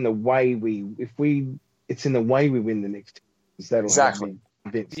what, it's in the way we win the next 10 wins. That'll exactly.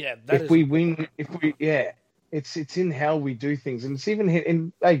 Yeah, it's in how we do things. And it's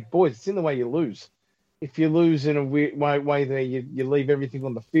even hey, boys, it's in the way you lose. If you lose in a weird way there, you leave everything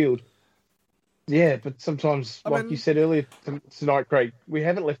on the field. Yeah, but sometimes, you said earlier tonight, Craig, we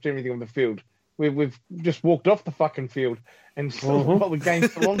haven't left everything on the field. We've just walked off the fucking field and still while the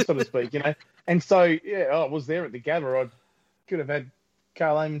game's still on, so to speak, And so, I was there at the gather. I could have had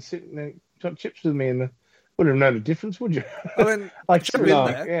Carl Amon sitting there chopping chips with me and wouldn't have known the difference, would you? I mean,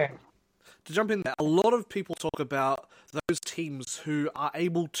 to jump in there, a lot of people talk about those teams who are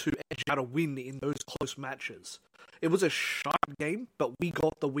able to edge out a win in those close matches. It was a sharp game, but we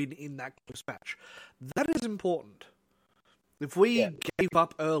got the win in that close match. That is important. If we gave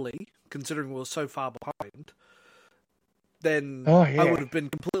up early, considering we were so far behind, then I would have been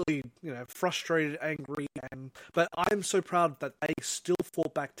completely, frustrated, angry, but I'm so proud that they still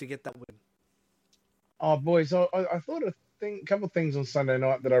fought back to get that win. Oh, boys, I thought a couple of things on Sunday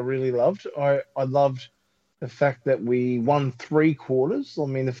night that I really loved. I loved the fact that we won 3 quarters. I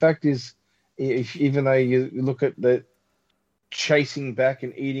mean, the fact is, even though you look at the chasing back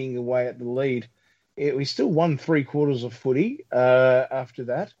and eating away at the lead, we still won 3 quarters of footy after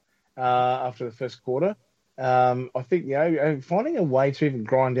that, after the first quarter. I think, finding a way to even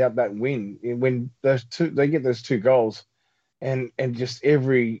grind out that win when they get those 2 goals and just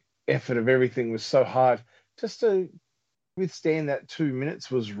every effort of everything was so hard. Just to withstand that 2 minutes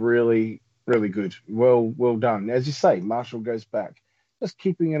was really, really good. Well done. As you say, Marshall goes back. Just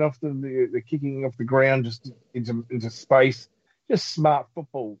keeping it off the kicking off the ground, just into space. Just smart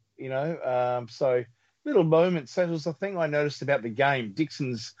football, So little moments. That was the thing I noticed about the game.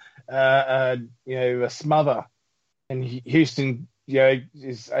 Dixon's, a smother, and Houston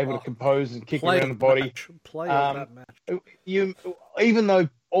is able to compose and kick Play around the body. Play of that match. Even though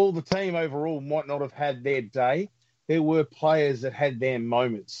all the team overall might not have had their day, there were players that had their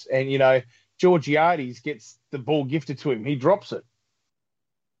moments. And, Georgiades gets the ball gifted to him. He drops it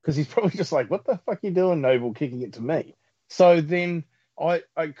because he's probably just like, what the fuck are you doing, Noble, kicking it to me? So then I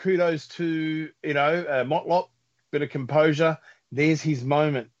kudos to, Motlop, bit of composure. There's his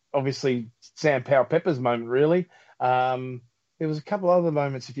moment. Obviously, Sam Powell-Pepper's moment, really. There was a couple other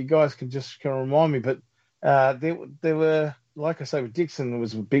moments, if you guys can just kind of remind me, but there were, like I say, with Dixon,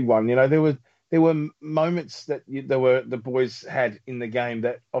 was a big one. There were moments that the boys had in the game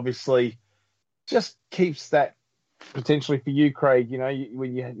that obviously just keeps that potentially for you, Craig.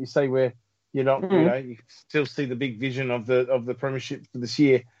 When you say where you're not, you still see the big vision of the premiership for this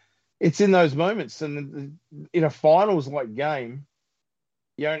year. It's in those moments, and in a finals like game,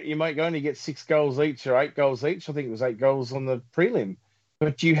 you might only get 6 goals each or 8 goals each. I think it was 8 goals on the prelim,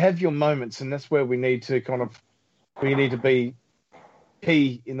 but you have your moments, and that's where we need to be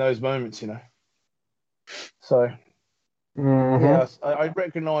key in those moments. So. Yeah, I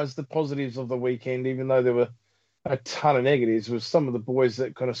recognise the positives of the weekend, even though there were a ton of negatives. With some of the boys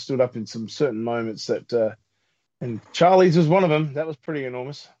that kind of stood up in some certain moments that, and Charlie's was one of them. That was pretty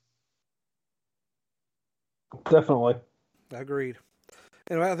enormous. Definitely. Agreed.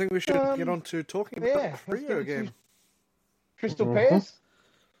 Anyway, I think we should get on to talking about the Freo game. Crystal Pairs?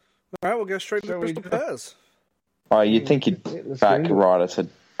 All right, we'll go straight to Crystal Pairs. Oh, you'd think you'd back Ryder to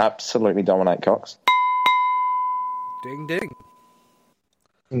absolutely dominate Cox. Ding, ding.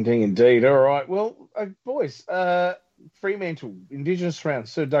 Ding, ding, indeed. All right. Well, boys, Fremantle, Indigenous round,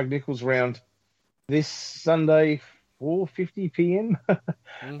 Sir Doug Nicholls round this Sunday, 4:50 p.m.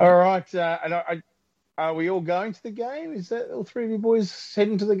 All right. And are we all going to the game? Is that all three of you boys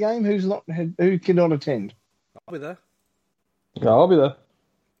heading to the game? Who cannot attend? I'll be there. I'll be there.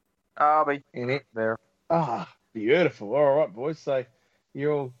 I'll be in it. there. Ah, beautiful. All right, boys. So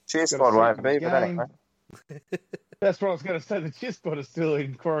you're all... Cheer squad won't be, but anyway. That's what I was going to say. The cheer squad is still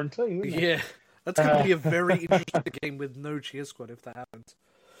in quarantine, isn't it? Yeah. That's going to be a very interesting game with no cheer squad if that happens.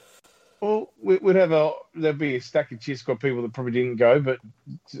 Well, we'd have there'd be a stack of cheer squad people that probably didn't go, but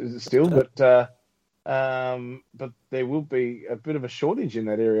there will be a bit of a shortage in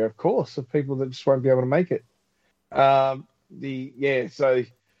that area, of course, of people that just won't be able to make it. So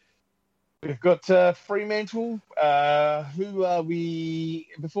we've got Fremantle. Who are we?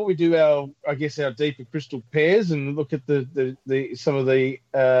 Before we do our deeper crystal pairs and look at some of the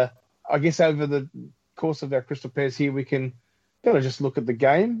over the course of our crystal pairs here, we can kind of just look at the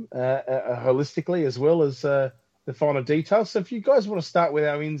game holistically as well as the finer details. So if you guys want to start with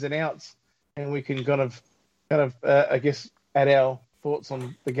our ins and outs, and we can kind of add our thoughts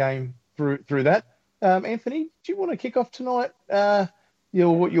on the game through that. Anthony, do you want to kick off tonight?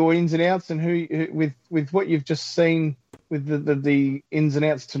 Your ins and outs, and who with what you've just seen with the ins and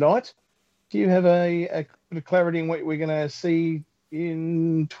outs tonight. Do you have a bit of clarity in what we're going to see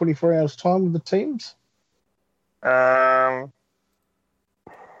in 24 hours' time with the teams? Not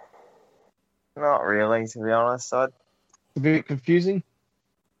really, to be honest. A bit confusing.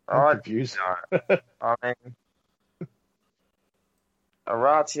 Confused. No. I mean,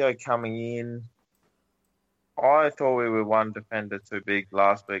 Orazio coming in. I thought we were one defender too big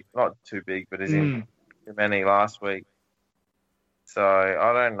last week. Not too big, but as in too many last week. So,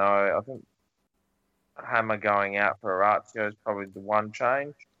 I don't know. I think Hammer going out for Orazio is probably the one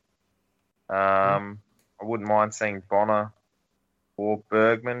change. I wouldn't mind seeing Bonner or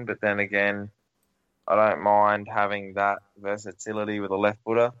Bergman, but then again, I don't mind having that versatility with a left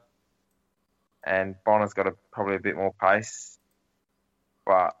footer. And Bonner's got probably a bit more pace.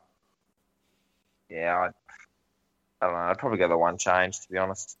 But, yeah, I don't know. I'd probably go the one change, to be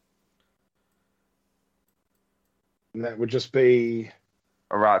honest. And that would just be...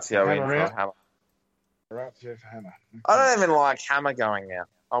 Orazio in for Hammer. Orazio for Hammer. Okay. I don't even like Hammer going out,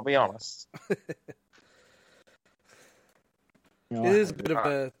 I'll be honest. It is a bit of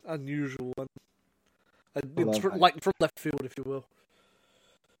an unusual one. It's from left field, if you will.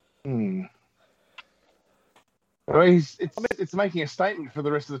 Well, it's making a statement for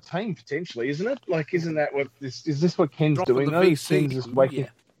the rest of the team potentially, isn't it? Like, isn't that what this is? This what Ken's doing? Those things just waking. Yeah.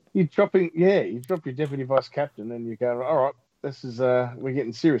 You drop your deputy vice captain, and you go, all right, this is we're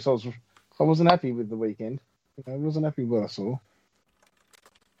getting serious. I wasn't happy with the weekend. I wasn't happy with what I saw.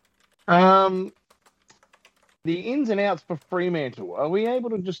 The ins and outs for Fremantle. Are we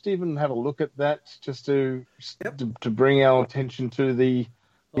able to just even have a look at that, just to bring our attention to the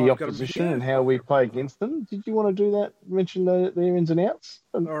opposition and how we play against them? Did you want to do that? Mention their ins and outs?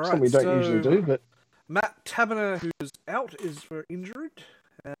 All right, something we don't usually do, but Matt Taberner, who's out, is injured.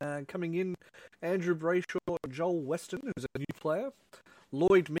 Coming in, Andrew Brayshaw, Joel Weston, who's a new player.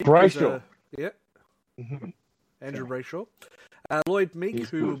 Lloyd Meek. Brayshaw. Andrew Brayshaw. Lloyd Meek, He's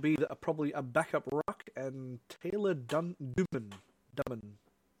who will good. be probably a backup ruck, and Taylor Duman.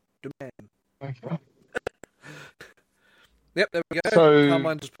 Okay. Yep, there we go. So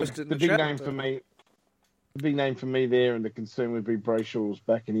Carmine just posted it in the the big chat. name for me. The big name for me there, and the concern would be Brayshaw's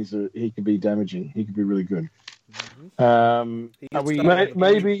back, and he could be damaging. He could be really good. Mm-hmm. Are we?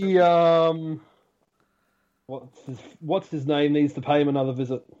 Maybe what's his name needs to pay him another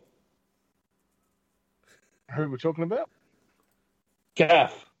visit. Who we're talking about?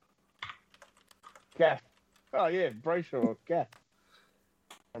 Gaff. Gaff. Oh yeah, Brayshaw or Gaff.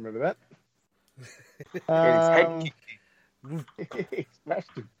 I remember that. He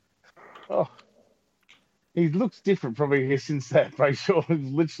smashed him. Oh, he looks different probably since that. Brayshaw was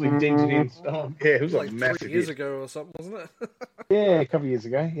literally dented in. Oh, yeah, it was like a massive 3 years hit. ago or something, wasn't it? Yeah, a couple of years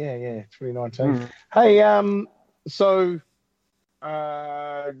ago. Yeah, 2019. Hey, so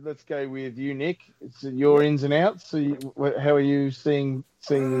let's go with you, Nick. It's your ins and outs. So how are you seeing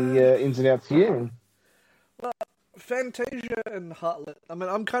the ins and outs here? Well, Fantasia and Hartlett. I mean,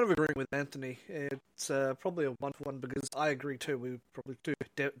 I'm kind of agreeing with Anthony. It's probably a 1-for-1 because I agree too. We're probably too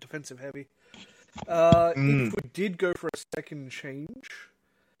defensive heavy. If we did go for a second change,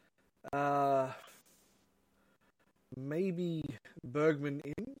 maybe Bergman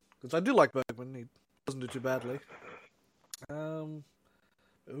in, because I do like Bergman. He doesn't do too badly. Who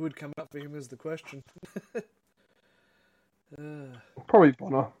would come up for him is the question. Probably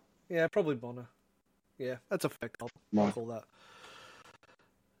Bonner. Yeah, probably Bonner. Yeah, that's a fair call. I'll call that.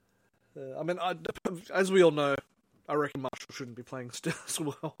 I mean, as we all know, I reckon Marshall shouldn't be playing still as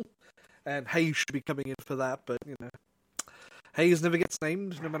well. And Hayes should be coming in for that, but, you know, Hayes never gets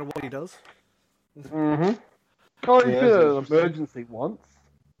named, no matter what he does. Mm-hmm. Oh, he did an emergency once.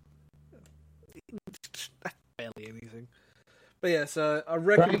 Barely anything. But yeah, so I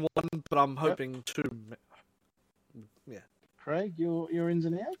reckon 1, but I'm hoping 2. Yeah. Craig, your ins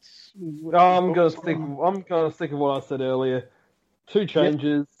and outs? I'm gonna stick with what I said earlier. 2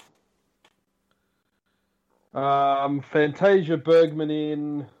 changes. Fantasia, Bergman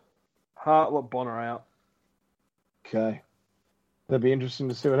in, Hartlett, Bonner out. Okay. That'd be interesting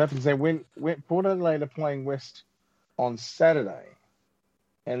to see what happens. Then when Port Adelaide are playing West on Saturday,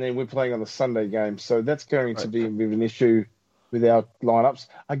 and then we're playing on the Sunday game, so that's going to be a bit of an issue with our lineups.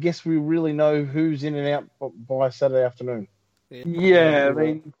 I guess we really know who's in and out by Saturday afternoon. Yeah, I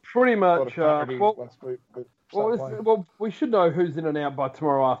mean, pretty much. Well, we should know who's in and out by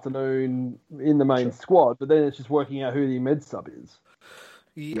tomorrow afternoon in the main squad, but then it's just working out who the med sub is.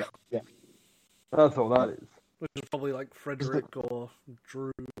 Yeah. That's all that is. Which is probably like Frederick or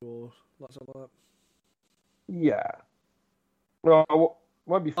Drew or something like that. Yeah. Well,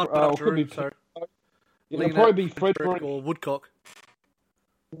 might be. Drew, could be. It'll probably be Frederick or Woodcock.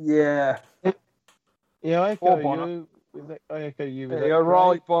 Yeah. Yeah, I Or echo Bonner. you. I echo you. There you go,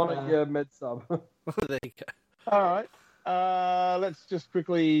 Riley Bonner, yeah, med sub. There you go. All right. Let's just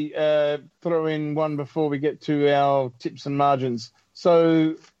quickly throw in one before we get to our tips and margins.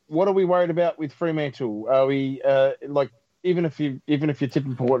 So, what are we worried about with Fremantle? Are we even if you're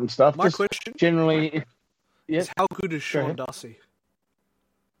tipping Port and stuff? My question generally, is how good is Sean Darcy?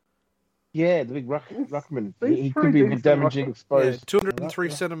 Yeah, the big ruckman. He's He could be a bit damaging, exposed. 203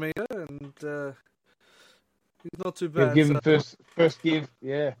 centimetre, and he's not too bad. Give him first give.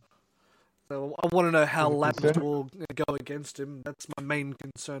 Yeah. So I want to know how Laddams will go against him. That's my main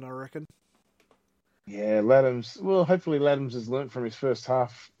concern, I reckon. Yeah, Laddams. Well, hopefully Laddams has learnt from his first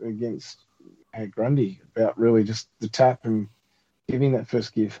half against Grundy about really just the tap and giving that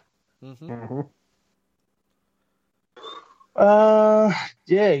first give. Mm-hmm.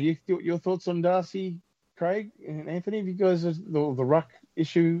 Yeah. Your thoughts on Darcy, Craig and Anthony? Have you guys the ruck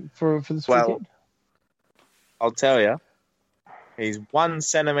issue for this weekend? I'll tell you. He's 1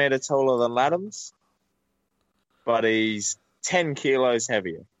 centimetre taller than Laddams, but he's 10 kilos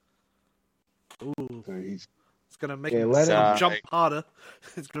heavier. Ooh. So it's going to make him jump harder.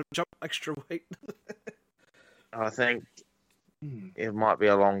 It's going to jump extra weight. I think it might be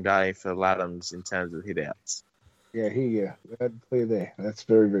a long day for Laddams in terms of hit-outs. Yeah, that's clear there. That's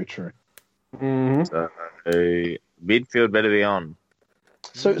very, very true. Mm-hmm. So, midfield better be on.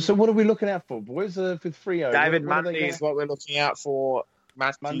 So what are we looking out for, boys, with Freo? David Mundy is what we're looking out for.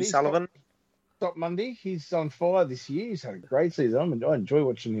 Matthew Sullivan. Stop Mundy. He's on fire this year. He's had a great season. I enjoy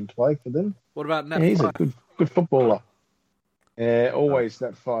watching him play for them. What about Nat He's Fyfe? a good footballer. Always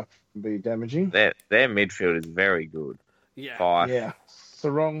that Fyfe can be damaging. Their midfield is very good. Yeah. Fyfe. Yeah.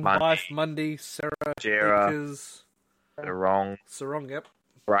 Sarong. Life, Mundy, Sarah, Jera. Akers. Sarong, yep.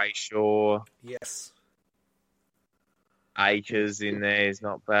 Brayshaw, Yes. Akers in there is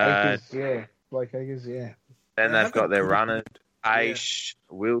not bad. Akers, yeah. Blake Akers, yeah. Then Yeah, they've got their good- runners, Aish,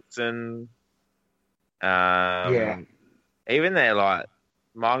 Wilson. Even their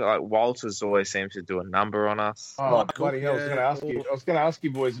Walters always seems to do a number on us. Oh, Michael, bloody hell! yeah. I was going to ask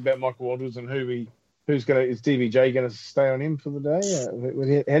you boys about Michael Walters and is DVJ going to stay on him for the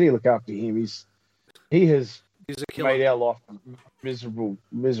day? How do you look after him? He has He's a killer. made our life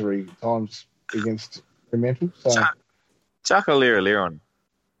misery times against Fremantle. So Chuck a Lear on.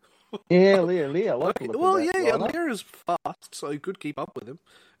 yeah, Leah. I like the look Well, of that yeah, lineup. Lear is fast, so he could keep up with him.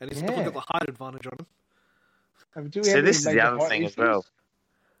 And he's still got the height advantage on him. Do we So have this is any the major other thing issues? as well.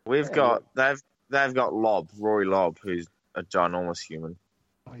 We've got they've got Rory Lobb, who's a ginormous human.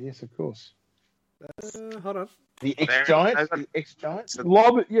 Oh, yes, of course. Hold on. The ex-Giants.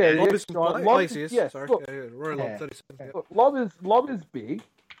 Lob, yeah, Lob the is ex-Giant. Lob is yeah, sorry. look, Yeah, Rory Lobb, 37. Yeah. look, Lob is big,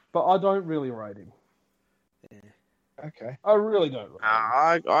 but I don't really rate him. Okay. I really don't rate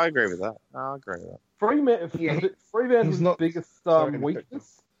him. I agree with that. I agree with that. Fremantle's he's not- biggest sorry,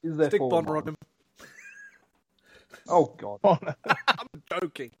 weakness is their Stick forward bomber on line. him. Oh, God. I'm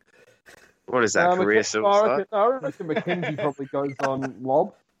joking. What is that, career suicide? I reckon McKenzie probably goes on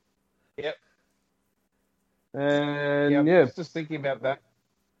Lob. Yep. And, I was just thinking about that.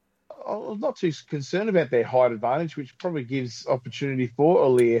 I'm not too concerned about their height advantage, which probably gives opportunity for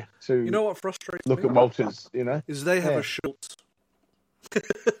O'Lear to You know what frustrates look me? at Walters, you know? Is they have Yeah. a Schultz.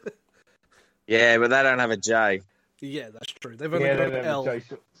 Yeah, but they don't have a J. Yeah, that's true. They've only got an L.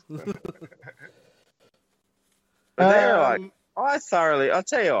 But they're I'll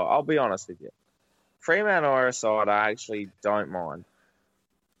tell you what, I'll be honest with you. Fremantle are a side I actually don't mind.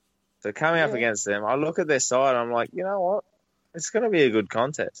 So coming up against them, I look at their side and I'm like, you know what? It's going to be a good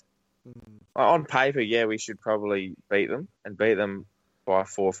contest. On paper, yeah, we should probably beat them by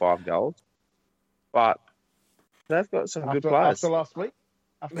 4 or 5 goals. But they've got some good players. After last week?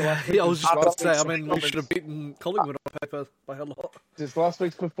 Yeah, I was just about to say, I mean, we performance- should have beaten Collingwood on paper by a lot. Does last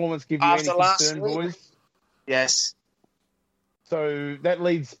week's performance give you After any last concern, week? boys? Yes. So that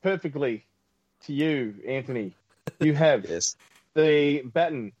leads perfectly to you, Anthony. You have Yes. the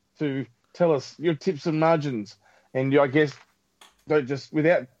baton to tell us your tips and margins. And I guess, don't just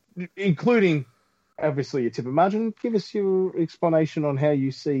without including, obviously, your tip and margin, give us your explanation on how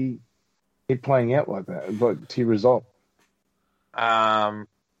you see it playing out like that, like to your result.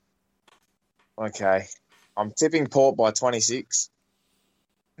 Okay. I'm tipping Port by 26.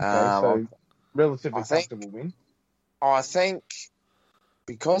 Okay, so relatively I think- comfortable win. I think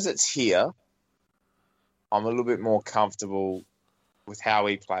because it's here, I'm a little bit more comfortable with how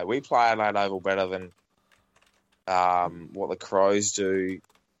we play. We play Adelaide Oval better than what the Crows do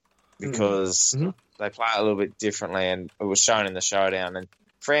because they play a little bit differently, and it was shown in the showdown. And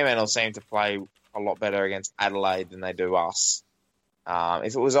Fremantle seem to play a lot better against Adelaide than they do us.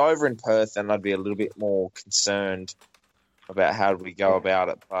 If it was over in Perth, then I'd be a little bit more concerned about how we go about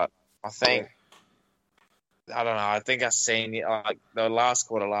it. But I think, I don't know, I think I've seen it, like the last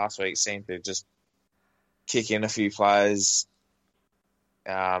quarter last week seemed to just kick in a few players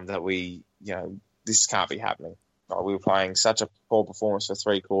that we, this can't be happening. Like, we were playing such a poor performance for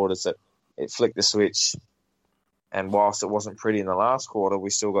 3 quarters that it flicked the switch. And whilst it wasn't pretty in the last quarter, we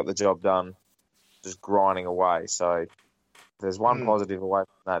still got the job done, just grinding away. So if there's one positive away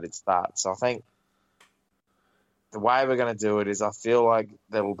from that, it's that. So I think the way we're going to do it is I feel like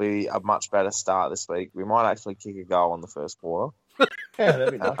there will be a much better start this week. We might actually kick a goal in the first quarter. Yeah,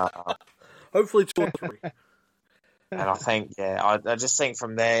 that'd be nice. Hopefully 2 or 3. And I think, I just think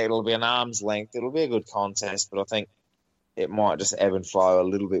from there it'll be an arm's length. It'll be a good contest, but I think it might just ebb and flow a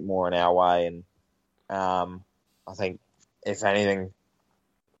little bit more in our way. And I think, if anything,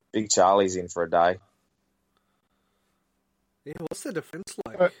 Big Charlie's in for a day. Yeah, what's the defence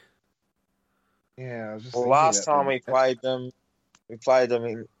like? Yeah, I was just Well, thinking last about time that. we played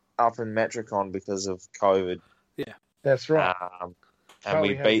them up in Metricon because of COVID. That's right. And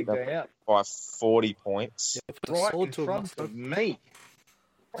we Charlie had a beat big them day out. by 40 points. Right in front of me.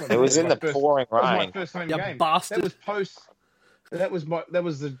 It was in the That pouring was my rain. first home You game. bastard. That was post. That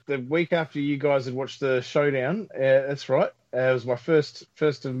was the week after you guys had watched the showdown. That's right. It was my first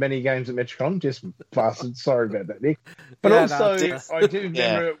of many games at Metricon. Just bastard. Sorry about that, Nick. But Yeah, also, no, I do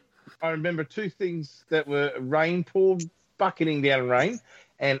remember. I remember 2 things that were rain, bucketing down rain,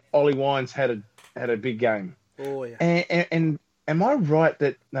 and Ollie Wines had a big game. Oh, yeah. And am I right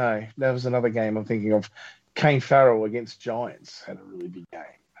that that was another game I'm thinking of? Kane Farrell against Giants had a really big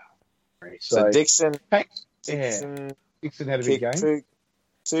game. So Dixon Dixon had a big kicked game.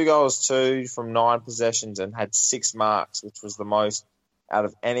 2 goals, 2 from 9 possessions, and had 6 marks, which was the most out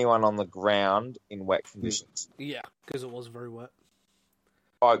of anyone on the ground in wet conditions. Yeah, because it was very wet.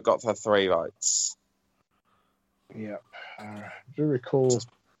 I got for 3 votes. Yeah. Do recall.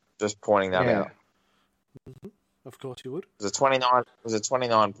 Just pointing that out. Mm-hmm. Of course you would. It was a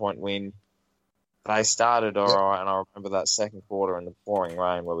 29-point win. They started all right, and I remember that second quarter in the pouring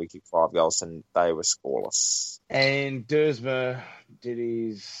rain where we kicked 5 goals and they were scoreless. And Dersma did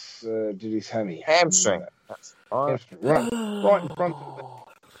his Hamstring. That's right. hamstring right in front of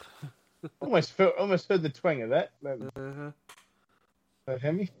it. Almost heard the twang of that. That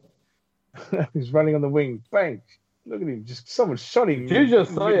hammy. He's running on the wing. Bang! Look at him. Just someone shot him. Did you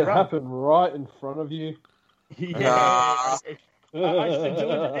just say it happened right in front of you? Yeah. I said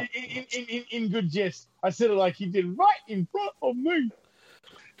to it in good jest. I said it like he did right in front of me.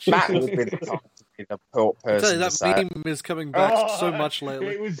 Matt would be the type to be the person to say that meme is coming back so much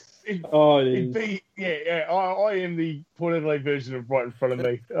lately. I am the Port Adelaide version of right in front of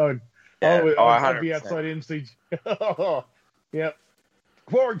me. I'd be outside MCG. Yep.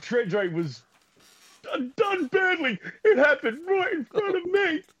 Warwick Treadray was done badly. It happened right in front of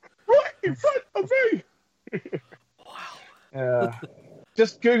me. Right in front of me. Wow.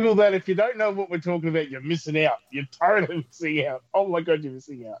 Just Google that. If you don't know what we're talking about, you're missing out. You're totally missing out. Oh my God, you're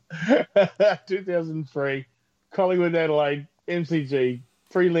missing out. 2003, Collingwood, Adelaide, MCG,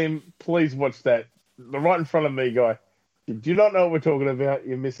 prelim. Please watch that. The right in front of me guy. If you don't know what we're talking about,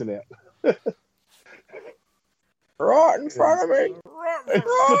 you're missing out. right in front of me. It's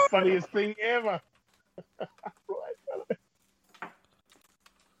the funniest thing ever.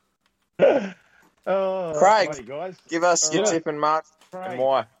 Oh, Craig, funny, guys. give us your tip and mark and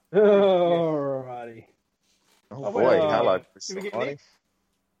why. Alrighty. Oh boy, hello. Can we get next?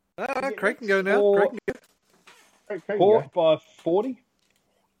 Craig can go now. Craig can go. Port by 40.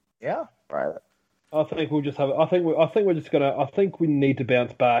 Yeah. Right. I think we'll just have. I think we're just gonna. I think we need to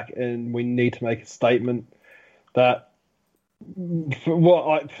bounce back, and we need to make a statement that.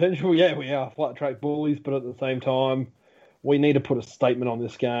 Well, potentially, yeah, we are flat track bullies, but at the same time, we need to put a statement on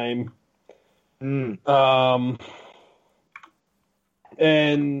this game. And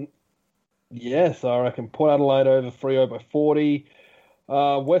yes, I reckon Port Adelaide over Freo by 40.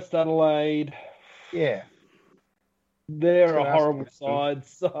 West Adelaide, yeah, they're a horrible side,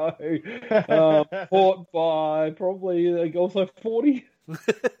 so Port by probably also 40.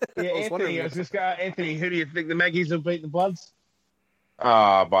 Yeah, Anthony, Anthony, who do you think the Maggies will beat the Bloods?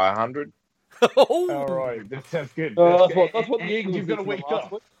 By 100. All right, that sounds good. That's what the Eagles. You've got a week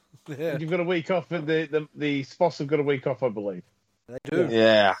off. Yeah. You've got a week off, and the Sposs have got a week off, I believe. They do.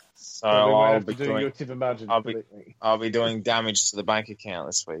 Yeah. So I'll be doing your tip and margin. I'll be doing damage to the bank account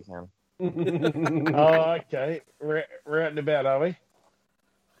this weekend. Oh, okay. We're out and about, are we?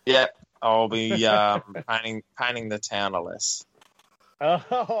 Yeah, I'll be painting the town a less.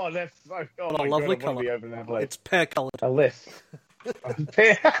 Oh, that's so a lovely colour. It's pear coloured. A less.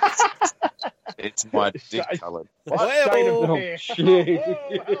 It's my dick coloured.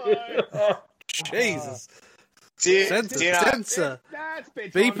 Jesus. Censor.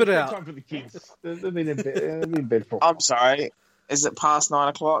 Beep it out. Time for the kids. They'll be in bed for. I'm sorry. Is it past 9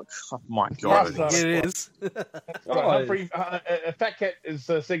 o'clock? Oh my God! It is. Humphrey, a fat cat has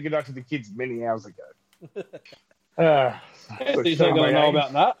said goodnight to the kids many hours ago. You don't going to know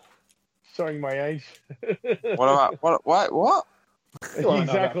about that? Showing my age. What about what?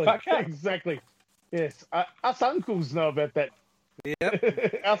 Exactly. Yes, us uncles know about that.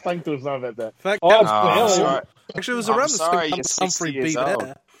 Yep. Us uncles know about that. Fact, sorry. Actually, it was around the same time Humphrey beat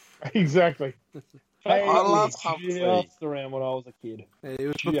there. Exactly. I love Humphrey. Just around when I was a kid. Yeah,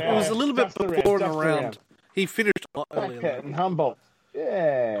 it was a little bit before and around. He finished a lot earlier. Fat and Humboldt.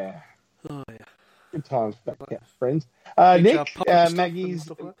 Yeah. Oh, yeah. Good times, friends. Nick, Maggie's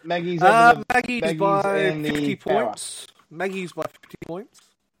by 50 points. Maggie's by 50 points.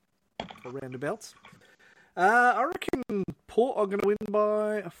 Or roundabouts. I reckon Port are going to win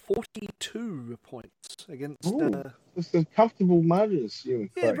by 42 points against. This is comfortable margins. Yeah,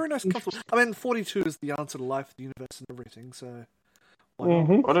 very nice, comfortable. I mean, 42 is the answer to life, the universe, and everything. So,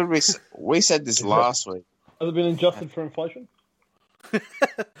 what did we say? We said this last week. Has it been adjusted for inflation?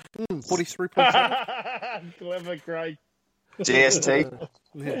 43.7. Clever, Craig. GST.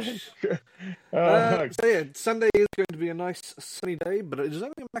 So yeah, Sunday is going to be a nice sunny day, but it is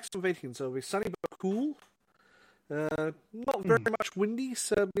only a maximum of 18, so it'll be sunny but cool. Not very much windy,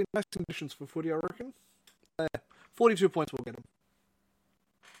 so it'll be nice conditions for footy, I reckon. 42 points will get them.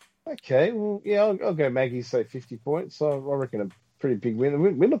 Okay, well, yeah, I'll go Maggie, say 50 points. So I reckon a pretty big win.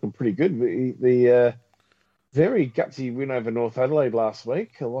 We're looking pretty good. The very gutsy win over North Adelaide last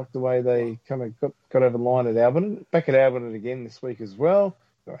week. I like the way they kind of got over the line at Alberton. Back at Alberton again this week as well.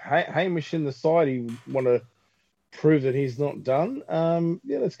 Got Hamish in the side. He want to prove that he's not done.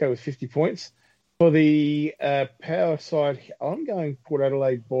 Let's go with 50 points. For the power side, I'm going Port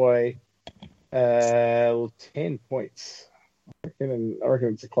Adelaide by 10 points. I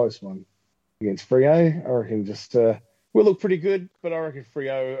reckon it's a close one against Freo. I reckon just we'll look pretty good, but I reckon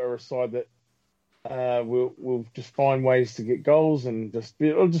Freo are a side that we'll just find ways to get goals and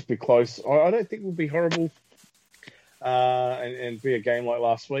it'll just be close. I don't think we'll be horrible and be a game like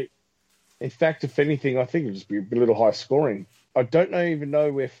last week. In fact, if anything, I think it'll just be a little high scoring. I don't even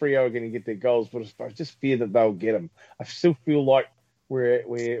know where Freo are going to get their goals, but I just fear that they'll get them. I still feel like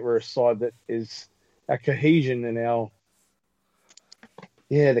we're a side that is our cohesion and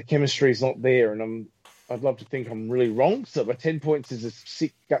the chemistry is not there, and I'd love to think I'm really wrong. So my 10 points is a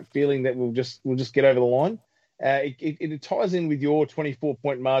sick gut feeling that we'll just get over the line. It ties in with your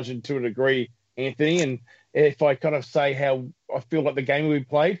 24-point margin to a degree, Anthony. And if I kind of say how I feel like the game we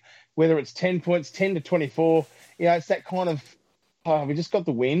played, whether it's 10 points, 10 to 24, it's that kind of, we just got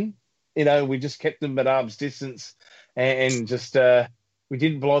the win. We just kept them at arm's distance and just we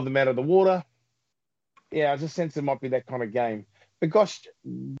didn't blow them out of the water. I just sense it might be that kind of game. But gosh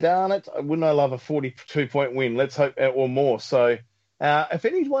darn it, wouldn't I love a 42-point win? Let's hope, or more. So if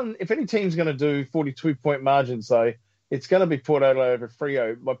any team's going to do 42-point margins, though, it's going to be Port Adelaide over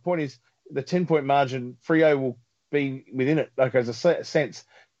Freo. My point is the 10-point margin, Freo will be within it. Like as a sense,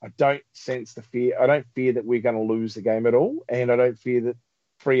 I don't sense the fear. I don't fear that we're going to lose the game at all, and I don't fear that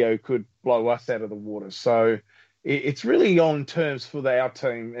Freo could blow us out of the water. So it's really on terms for our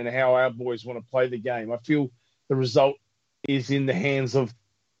team and how our boys want to play the game. I feel the result is in the hands of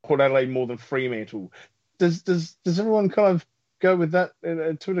Port Adelaide more than Fremantle. Does everyone kind of go with that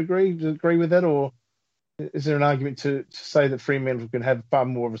to a degree? Do you agree with that, or is there an argument to say that Fremantle can have far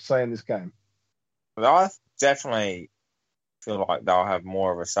more of a say in this game? Well, I definitely feel like they'll have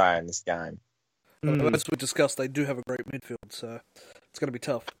more of a say in this game. Well, as we discussed, they do have a great midfield, so it's going to be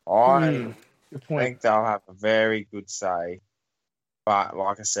tough. I think they'll have a very good say, but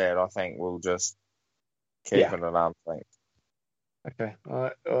like I said, I think we'll just keep it at arm's length. Okay,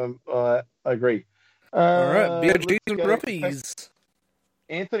 I agree. All right, BOGs and Roughies.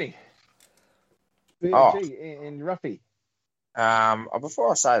 Anthony. BOG and Ruffy.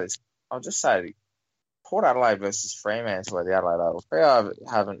 Before I say this, I'll just say Port Adelaide versus Fremantle at the Adelaide Oval. Freo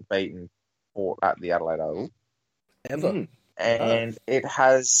haven't beaten Port at the Adelaide Oval. Ever. And it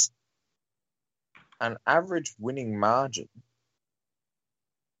has an average winning margin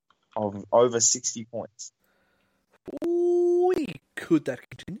of over 60 points. Ooh, could that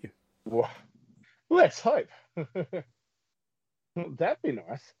continue? Well, let's hope. That'd be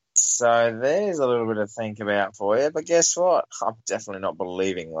nice. So there's a little bit to think about for you, but guess what? I'm definitely not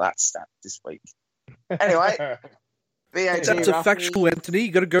believing that stat this week. Anyway, BOG That's a factual, Anthony.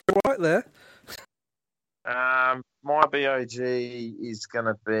 You got to go right there. My BOG is going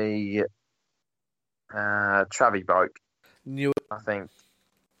to be Travis Boak. Knew it. I think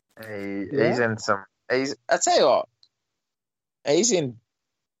he's in some. I tell you what, he's in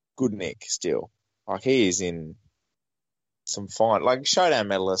good nick still. Like he is in some fine. Like showdown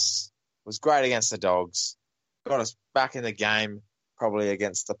medalist, was great against the Dogs. Got us back in the game, probably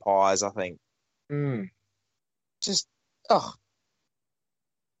against the Pies. I think. Just all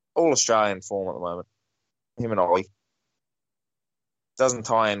Australian form at the moment. Him and Ollie. Doesn't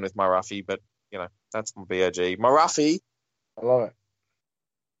tie in with my Ruffy, but that's my BOG. My Ruffy. I love it.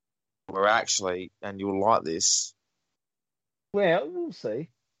 We're actually, and you'll like this. Well, we'll see.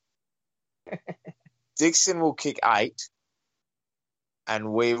 Dixon will kick 8,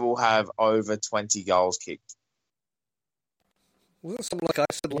 and we will have over 20 goals kicked. Was that something like I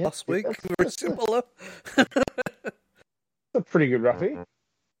said last week? Very similar. That's a pretty good Ruffy. Mm-hmm.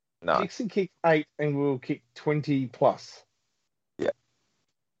 No. Dixon kicked 8 and we'll kick 20 plus. Yeah.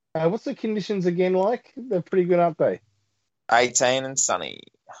 What's the conditions again like? They're pretty good, aren't they? 18 and sunny.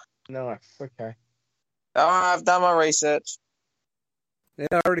 Nice. Okay. Oh, I've done my research. Yeah,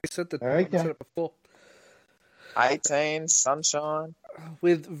 I already said that. Okay. I said it before. 18, sunshine.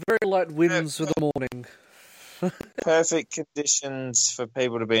 With very light winds for the morning. Perfect conditions for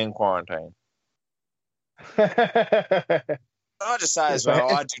people to be in quarantine. I'll just say as well,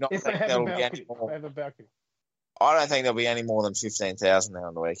 I do not think there'll be any more. I don't think there'll be any more than 15,000 there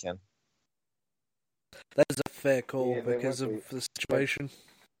on the weekend. That is a fair call because of the situation.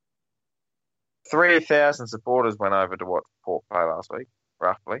 3,000 supporters went over to watch Port play last week,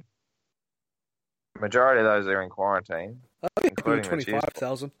 roughly. The majority of those are in quarantine. I think including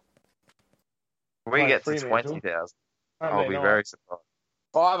 25,000. We get to Fremantle. 20,000. Monday I'll be night. very surprised.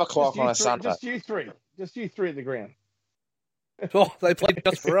 5 o'clock on a Sunday. Just you three. Just you three at the ground. Oh, they played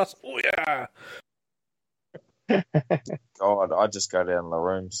just for us. Oh, yeah. God, I just go down the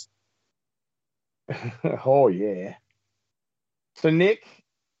rooms. Oh, yeah. So, Nick,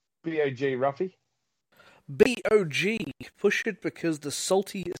 BOG Ruffy. BOG. Push it because the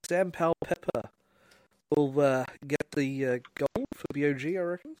salty Sam Powell pepper will get the goal for BOG, I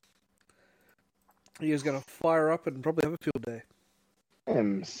reckon. He is going to fire up and probably have a field day.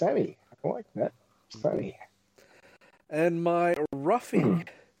 Sammy. I like that. Sammy. And my roughie,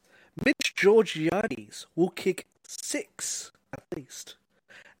 Mitch Georgiades, will kick 6 at least.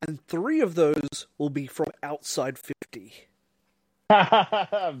 And 3 of those will be from outside 50. BOG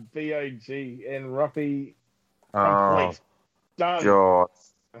and Ruffy. Oh, Done. God.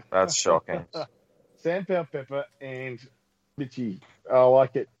 That's shocking. Sam Powell Pepper and Mitchie. I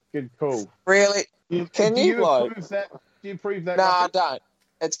like it. Good call. Really? Can Do you approve that? Do you approve that? No, I Ruffy? don't.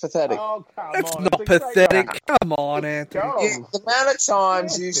 It's pathetic. Oh, come It's on. not It's a great pathetic. goal. Come on, Anthony. Goal. The amount of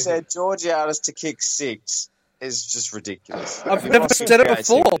times you said Georgiades to kick 6 is just ridiculous. I've You've never lost your said it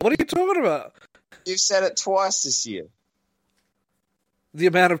creativity. before. What are you talking about? You've said it twice this year. The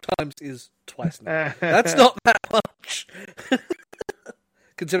amount of times is twice now. That's not that much.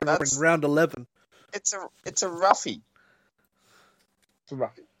 Considering we're in round 11. It's a roughie. It's a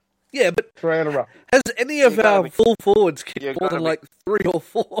Ruffy. Yeah, but Try out a Ruffy. has any of You've gotta our be- full forwards kicked you've more gotta than be- like 3 or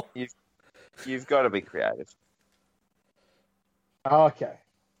 4? You've got to be creative. Oh, okay.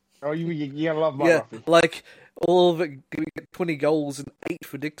 Oh, you gotta love my Yeah, Ruffy. like all of it, we get 20 goals and 8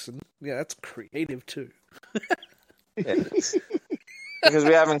 for Dixon. Yeah, that's creative too. Yeah. Because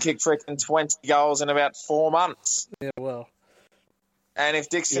we haven't kicked freaking 20 goals in about 4 months. Yeah, well. And if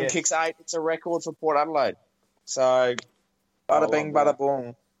Dixon Yes. kicks 8, it's a record for Port Adelaide. So, bada bing, love bada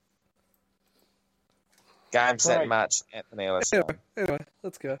boom. Game, set, Right. match. Anthony Ellis. Anyway,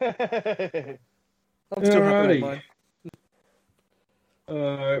 let's go. I'm still happy with mine.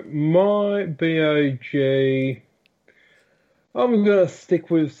 My BOG. I'm going to stick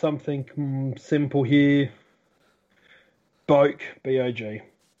with something simple here. Boak, BOG.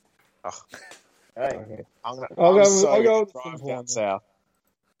 Oh, Hey. I'm I'll go so with gonna the drive simple down one. south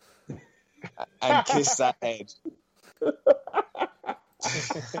and kiss that head.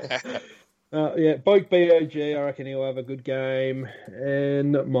 Yeah, Boak BOG, I reckon he'll have a good game.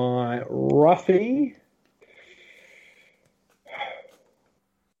 And my roughie,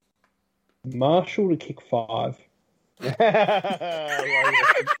 Marshall to kick 5. That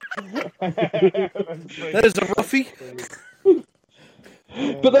is a roughie.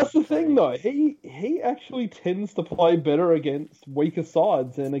 But that's the thing, though. He actually tends to play better against weaker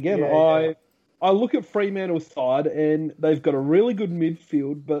sides. And again, Yeah. I look at Fremantle's side, and they've got a really good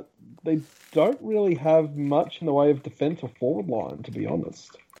midfield, but they don't really have much in the way of defence or forward line, to be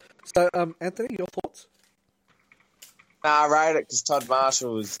honest. So, Anthony, your thoughts? Nah, I rate it because Todd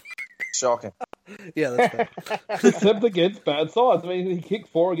Marshall was shocking. Yeah, that's fair. Except against bad sides. I mean, he kicked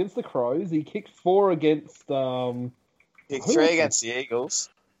 4 against the Crows. He kicked 4 against... Kicked Who 3 was it? against the Eagles.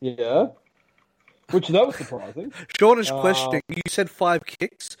 Yeah. Which, that was surprising. Sean is questioning. You said 5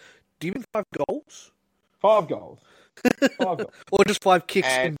 kicks. Do you mean 5 goals? 5 goals. 5 goals. Or just 5 kicks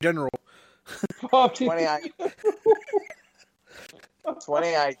And- in general? 5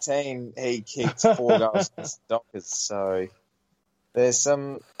 2018, he kicked 4 goals against the Dockers. So there's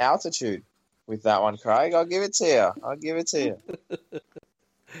some altitude with that one, Craig. I'll give it to you.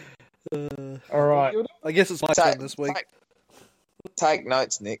 All right. I guess it's my turn this week. Take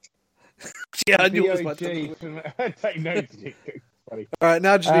notes, Nick. Yeah, I knew it was my turn. BOG. Take notes, Nick. Funny. All right,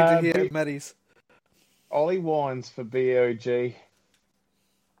 now I just need to hear B- Maddie's. Ollie Wines for BOG.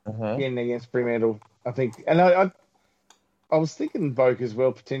 Again against Fremantle, I think. And I was thinking Boak as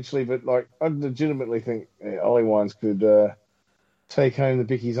well, potentially, but like I legitimately think Ollie Wines could take home the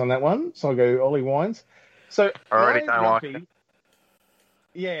bickies on that one. So I'll go Ollie Wines. So Already my don't like Ruffy- it.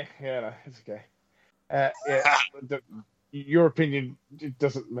 Yeah, no, it's okay. Your opinion, it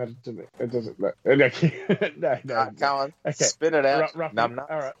doesn't matter to me. It doesn't matter. No. Come on, Okay. spit it out. Ruffy.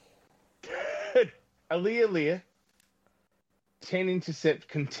 Numbnuts. All right. Aaliyah, 10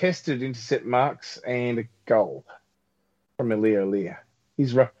 contested intercept marks and a goal from Aaliyah.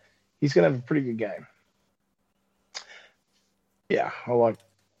 He's going to have a pretty good game. Yeah, I'll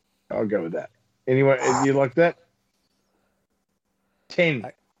go with that. Anyway, you like that?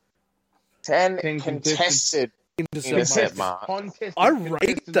 10 contested intercept mark. I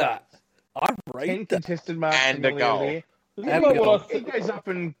rate that. I 10 rate that. contested marks And from a goal. Aaliyah. And a goal. He goes up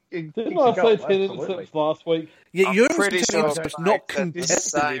and kicks Didn't a I goal. say 10 Absolutely. intercepts last week? Yeah, I'm yours pretty was sure intercepts, not Craig said the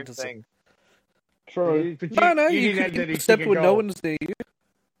contested same intercepts. thing. True. But No, you you didn't add that could he step kick a when no goal. one's near you.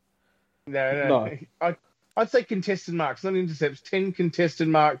 No. I'd say contested marks, not intercepts. 10 contested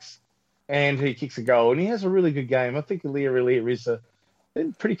marks, and he kicks a goal. And he has a really good game. I think Lear is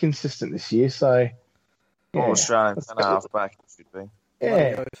been pretty consistent this year. So, yeah. All Australian centre half back it should be.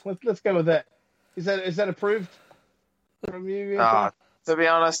 Yeah, let's go with that. Is that approved from you? To be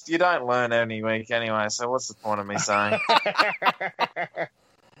honest, you don't learn any week anyway, so what's the point of me saying?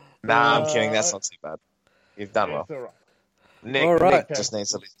 I'm kidding. That's not too bad. You've done well. All right. Nick, All right. Nick just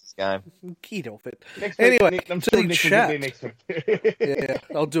needs to lift this game. Get off it. Next week, Anyway, Nick, I'm to sure the Nick will get there chat. next week. Yeah,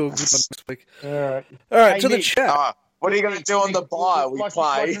 I'll do a good one next week. All right. All right, Hey, to the Nick. chat. What are you going to do on the bye? We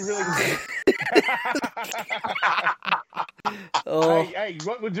play. Oh, Hey,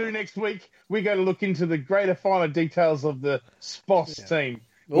 what we'll do next week, we're going to look into the greater, finer details of the SPOS team.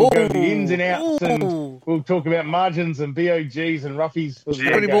 We'll go to the ins and outs, and we'll talk about margins and BOGs and roughies. For the how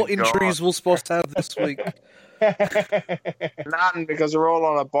many more game. injuries will Spost have this week? None, because we're all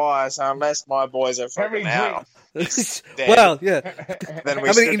on a bye, so unless my boys are How many fucking out, drinks? Well, yeah. then we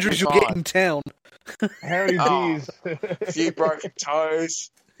How many should injuries be you'll get fine. in town? How many Oh. beers? A few broken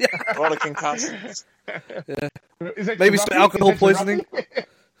toes, a lot of concussions, Is that Maybe your some Ruffy? alcohol Is that your poisoning? Ruffy?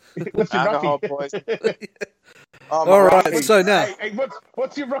 What's your alcohol Ruffy? poisoning. Oh, my All right, Ruffy. so now. Hey,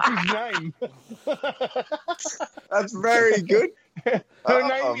 what's your Ruffy's name? That's very good. Her Oh,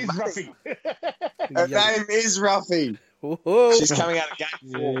 name is mate. Ruffy. Her name is Ruffy. Whoa. She's coming out of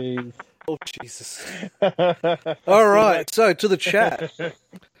game 4. Jeez. Oh, Jesus. All right, so to the chat. We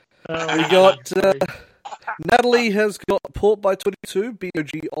got Natalie has got Port by 22,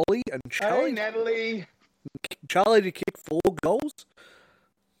 BOG Ollie, and Hey, Natalie. Charlie to kick 4 goals.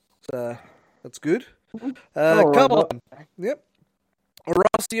 So that's good. All Come right, on. Yep.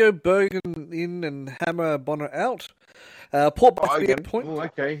 Horacio, Bergen in, and Hammer Bonner out. Port by 38 points. Oh,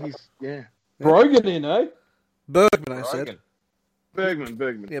 okay. He's Brogan in, eh? Bergman, I said.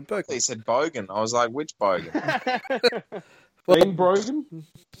 Bergman. Yeah, Bergman. He said Bogan. I was like, which Bogan? Dean Brogan?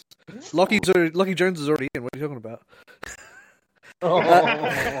 Lockie Jones is already in. What are you talking about?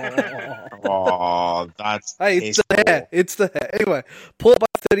 Oh, that's Hey, it's the piss hair. It's the hair. Anyway, Port by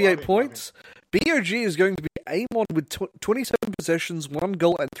 38 points. BOG is going to be Amon with 27 possessions, 1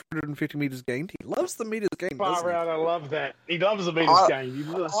 goal, and 350 metres gained. He loves the metres gained, doesn't Far he? out. I love that. He loves the meters game. He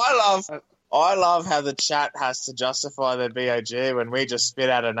loves- I love how the chat has to justify their BOG when we just spit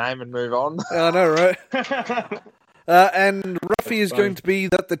out a name and move on. I know, right? And Ruffy is going to be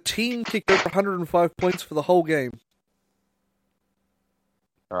that the team kicked over 105 points for the whole game.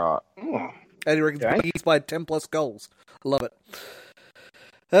 Right. And he reckons he's by 10 plus goals. I love it.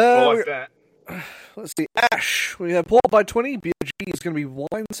 I like that. Let's see. Ash. We have Port by 20. BOG is going to be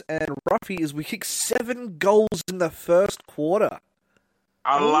Wines. And Ruffy is we kick 7 goals in the first quarter.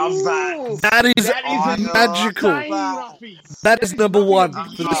 I love that. That is magical. That is number 1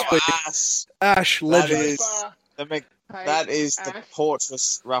 for this week. Yes. Ash, legend. That is the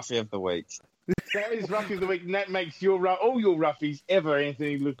Portress Ruffy of the week. That is Ruffy of the week, and that makes all your Ruffies ever,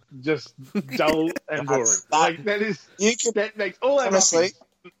 Anthony, look just dull and boring. That makes all our honestly, Ruffies.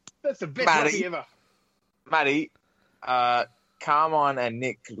 That's the best Matty, Ruffy ever. Matty, Carmine and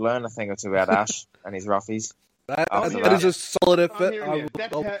Nick could learn a thing or two about Ash and his Ruffies. That is a solid effort.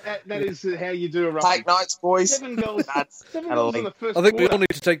 That is how you do a Ruffy. Take notes, boys. 7 goals. That's 7 goals in the first I think we quarter. all need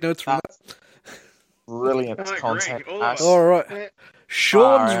to take notes from that. Brilliant I agree. content. All Ash. All right.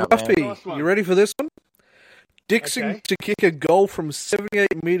 Sean's out, Ruffy. man. Nice one. You ready for this one? Dixon Okay. to kick a goal from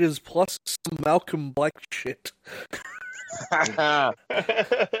 78 metres plus some Malcolm Blake shit.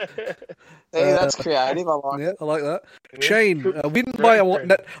 See, that's creative. I like Yeah, I like that. Shane, win by a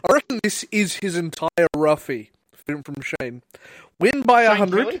one. I reckon this is his entire Ruffy from Shane. Win by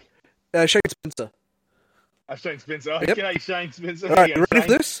 100. Shane Spencer. Shane Spencer. Yep. Okay, Shane Spencer. All right, you ready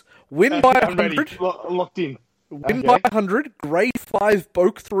for this? Win by I'm ready. 100. Locked in. Win by 100. Grade 5,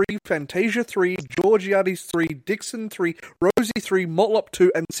 Boak 3, Fantasia 3, Georgiades 3, Dixon 3, Rosie 3, Motlop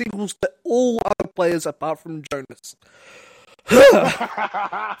 2, and singles to all other players apart from Jonas.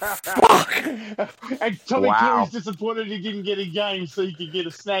 Fuck! And Tommy Wow. Cleary's disappointed he didn't get a game so he could get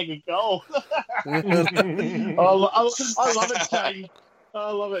a snag a goal. I love it, Shane.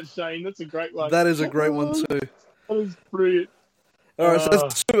 I love it, Shane. That's a great one. That is a great one too. That is brilliant. All right, so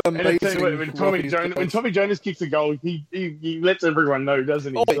that's two And I amazing. tell you what, when Ruffies. Tommy Jonas kicks a goal, he lets everyone know,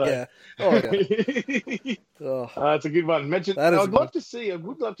 doesn't he? Oh So- yeah, oh yeah. Oh. It's a good one. Imagine. That is I good.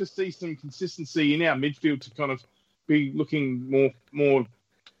 would love to see some consistency in our midfield to kind of be looking more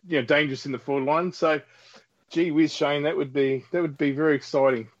dangerous in the forward line. So, gee whiz, Shane, that would be very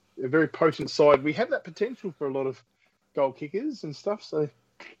exciting. A very potent side. We have that potential for a lot of goal kickers and stuff. So,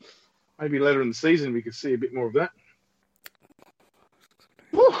 maybe later in the season we could see a bit more of that.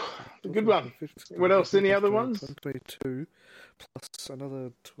 Whew, a good one. What else? Any other ones? 22 plus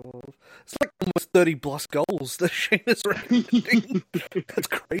another 12. It's like almost 30 plus goals that Shane is recording. That's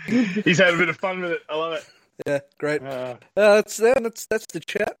crazy. He's had a bit of fun with it. I love it. Yeah, great. That's the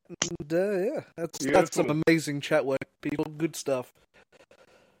chat. And, that's some amazing chat work, people. Good stuff.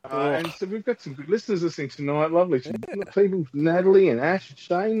 And so we've got some good listeners listening tonight. Lovely. People, Natalie and Ash and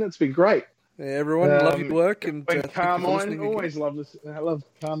Shane. That's been great. Yeah, everyone, love your work. And Carmine, always love this. I love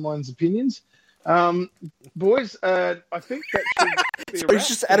Carmine's opinions. Boys, I think that should be so he's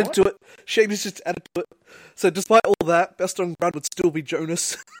just added to it. Shane has just added to it. So despite all that, best on Brad would still be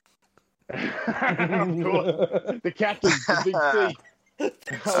Jonas. Of course. The captain, the big C.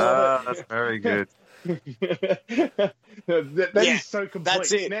 That's very good. that is so complete.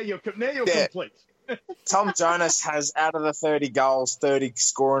 That's it. Now you're complete. Tom Jonas has, out of the 30 goals, 30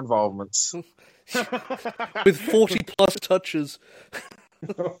 score involvements. With 40 plus touches.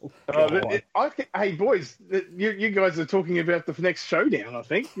 Hey, boys, you guys are talking about the next showdown, I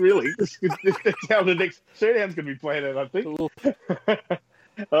think. Really. That's how the next showdown's going to be played out, I think.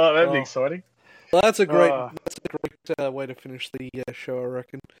 That'd be exciting. Well, that's a great way to finish the show, I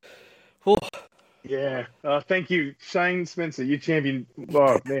reckon. Oh. Yeah. Thank you, Shane Spencer. You champion.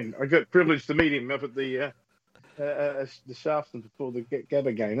 Oh, man, I got privileged to meet him up at the Shafton before the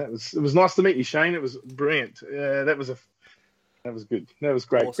Gabba game. It was nice to meet you, Shane. It was brilliant. That was good. That was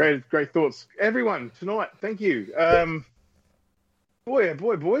great. Awesome. Great thoughts. Everyone tonight, thank you.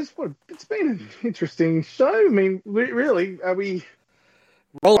 Boys, it's been an interesting show. I mean, really, are we?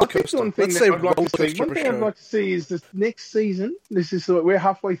 Roller coaster. One thing I'd like to see is this next season. We're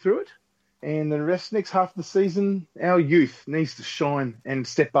halfway through it, and the next half of the season, our youth needs to shine and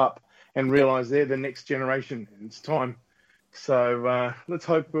step up and realise they're the next generation. And it's time. So let's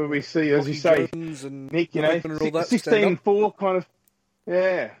hope we see, as you say, Nick, 16-4 kind of.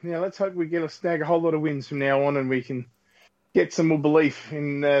 Yeah. Let's hope we snag a whole lot of wins from now on, and we can get some more belief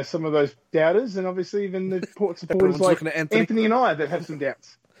in some of those doubters, and obviously even the Port supporters like Anthony and I that have some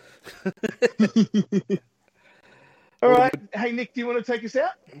doubts. All right. Hey, Nick, do you want to take us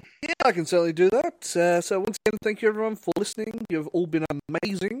out? Yeah, I can certainly do that. So once again, thank you everyone for listening. You've all been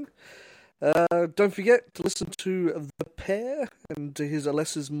amazing. Don't forget to listen to The Pair and to his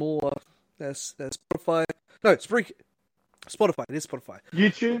Less is More Spotify. No, Spotify. It is Spotify.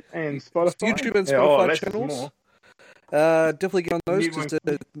 YouTube and Spotify. YouTube and Spotify channels. Definitely get on those.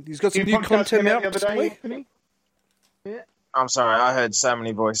 He's got some new content out. The other day, Anthony? Yeah. I'm sorry, I heard so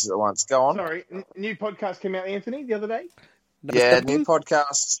many voices at once. Go on. Sorry, new podcast came out, Anthony, the other day? New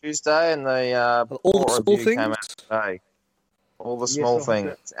podcast Tuesday, and the all the small things came out today. All the small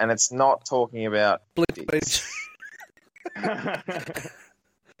things, and it's not talking about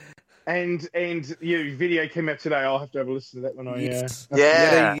And your video came out today. I'll have to have a listen to that when I. Yes. You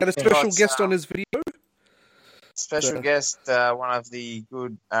had a special guest on his video. Special guest, one of the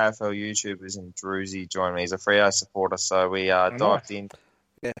good AFL YouTubers in Druzy joined me. He's a Freo supporter, so we dived in.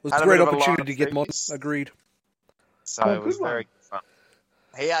 Yeah, it was a great opportunity to get him on. Agreed. So it was very fun.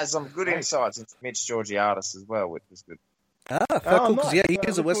 He has some good insights into Mitch Georgiadis as well, which was good. Cool, because he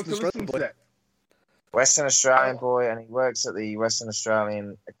is a Western Australian boy. Western Australian boy, and he works at the Western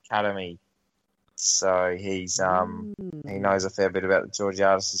Australian Academy. So he's he knows a fair bit about the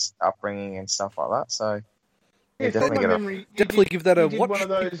Georgiadis' upbringing and stuff like that. So definitely give that a watch. One of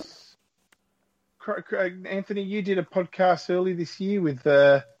those, Anthony, you did a podcast early this year with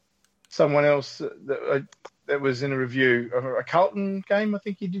someone else that was in a review of a Carlton game. I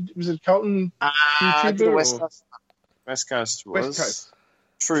think you did. Was it Carlton? West Coast was. West Coast.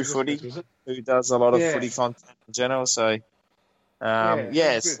 True Footy, who does a lot of footy content in general. So,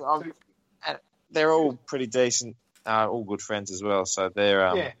 they're all pretty decent, all good friends as well. So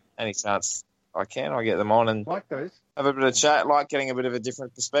they're any chance I get them on and like those. Have a bit of chat, like getting a bit of a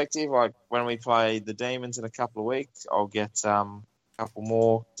different perspective. Like when we play the Demons in a couple of weeks, I'll get a couple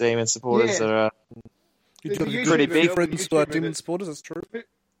more Demon supporters that are pretty big. Friends to our Demon supporters, that's true.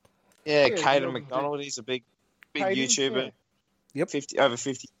 Yeah, Caden McDonald, he's a big YouTuber. Yeah. Yep. Over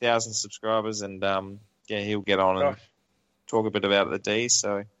 50,000 subscribers, and he'll get on and talk a bit about the D.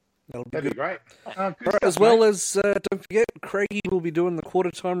 So that'd be great. As well as don't forget, Craigie will be doing the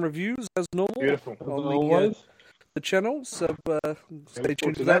quarter time reviews as normal. Beautiful. On the channel. So stay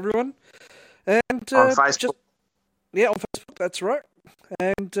tuned to that, everyone. And on Facebook. on Facebook. That's right.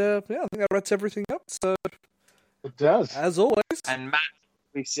 And I think that wraps everything up. So it does, as always. And Matt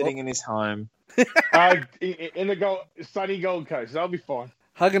will be sitting in his home. In the sunny Gold Coast, I'll be fine.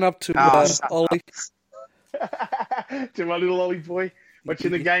 Hugging up to Ollie. To my little Ollie boy.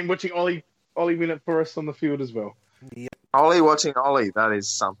 watching the game, watching Ollie win it for us on the field as well. Yep. Ollie watching Ollie, that is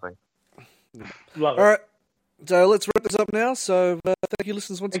something. Love it. All right, so let's wrap this up now. So thank you,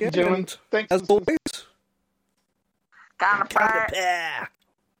 listeners, once Thank you, again. gentlemen. And Thanks. as always, Can't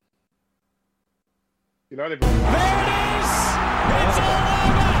Good night, everyone. There it is! It's all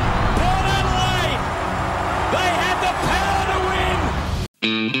over! Port Adelaide! They had the power to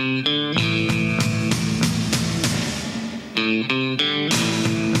win!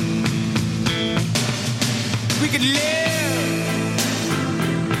 We could live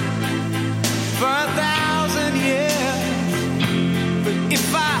for 1,000 years, but if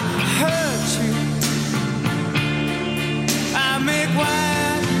I hurt you, I make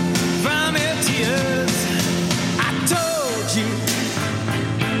wine from your tears. I told you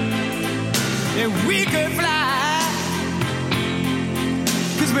that we could fly,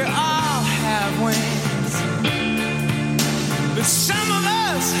 'cause we all have wings, but some of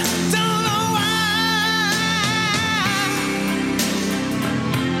us don't know why.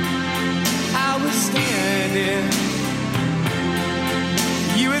 I was standing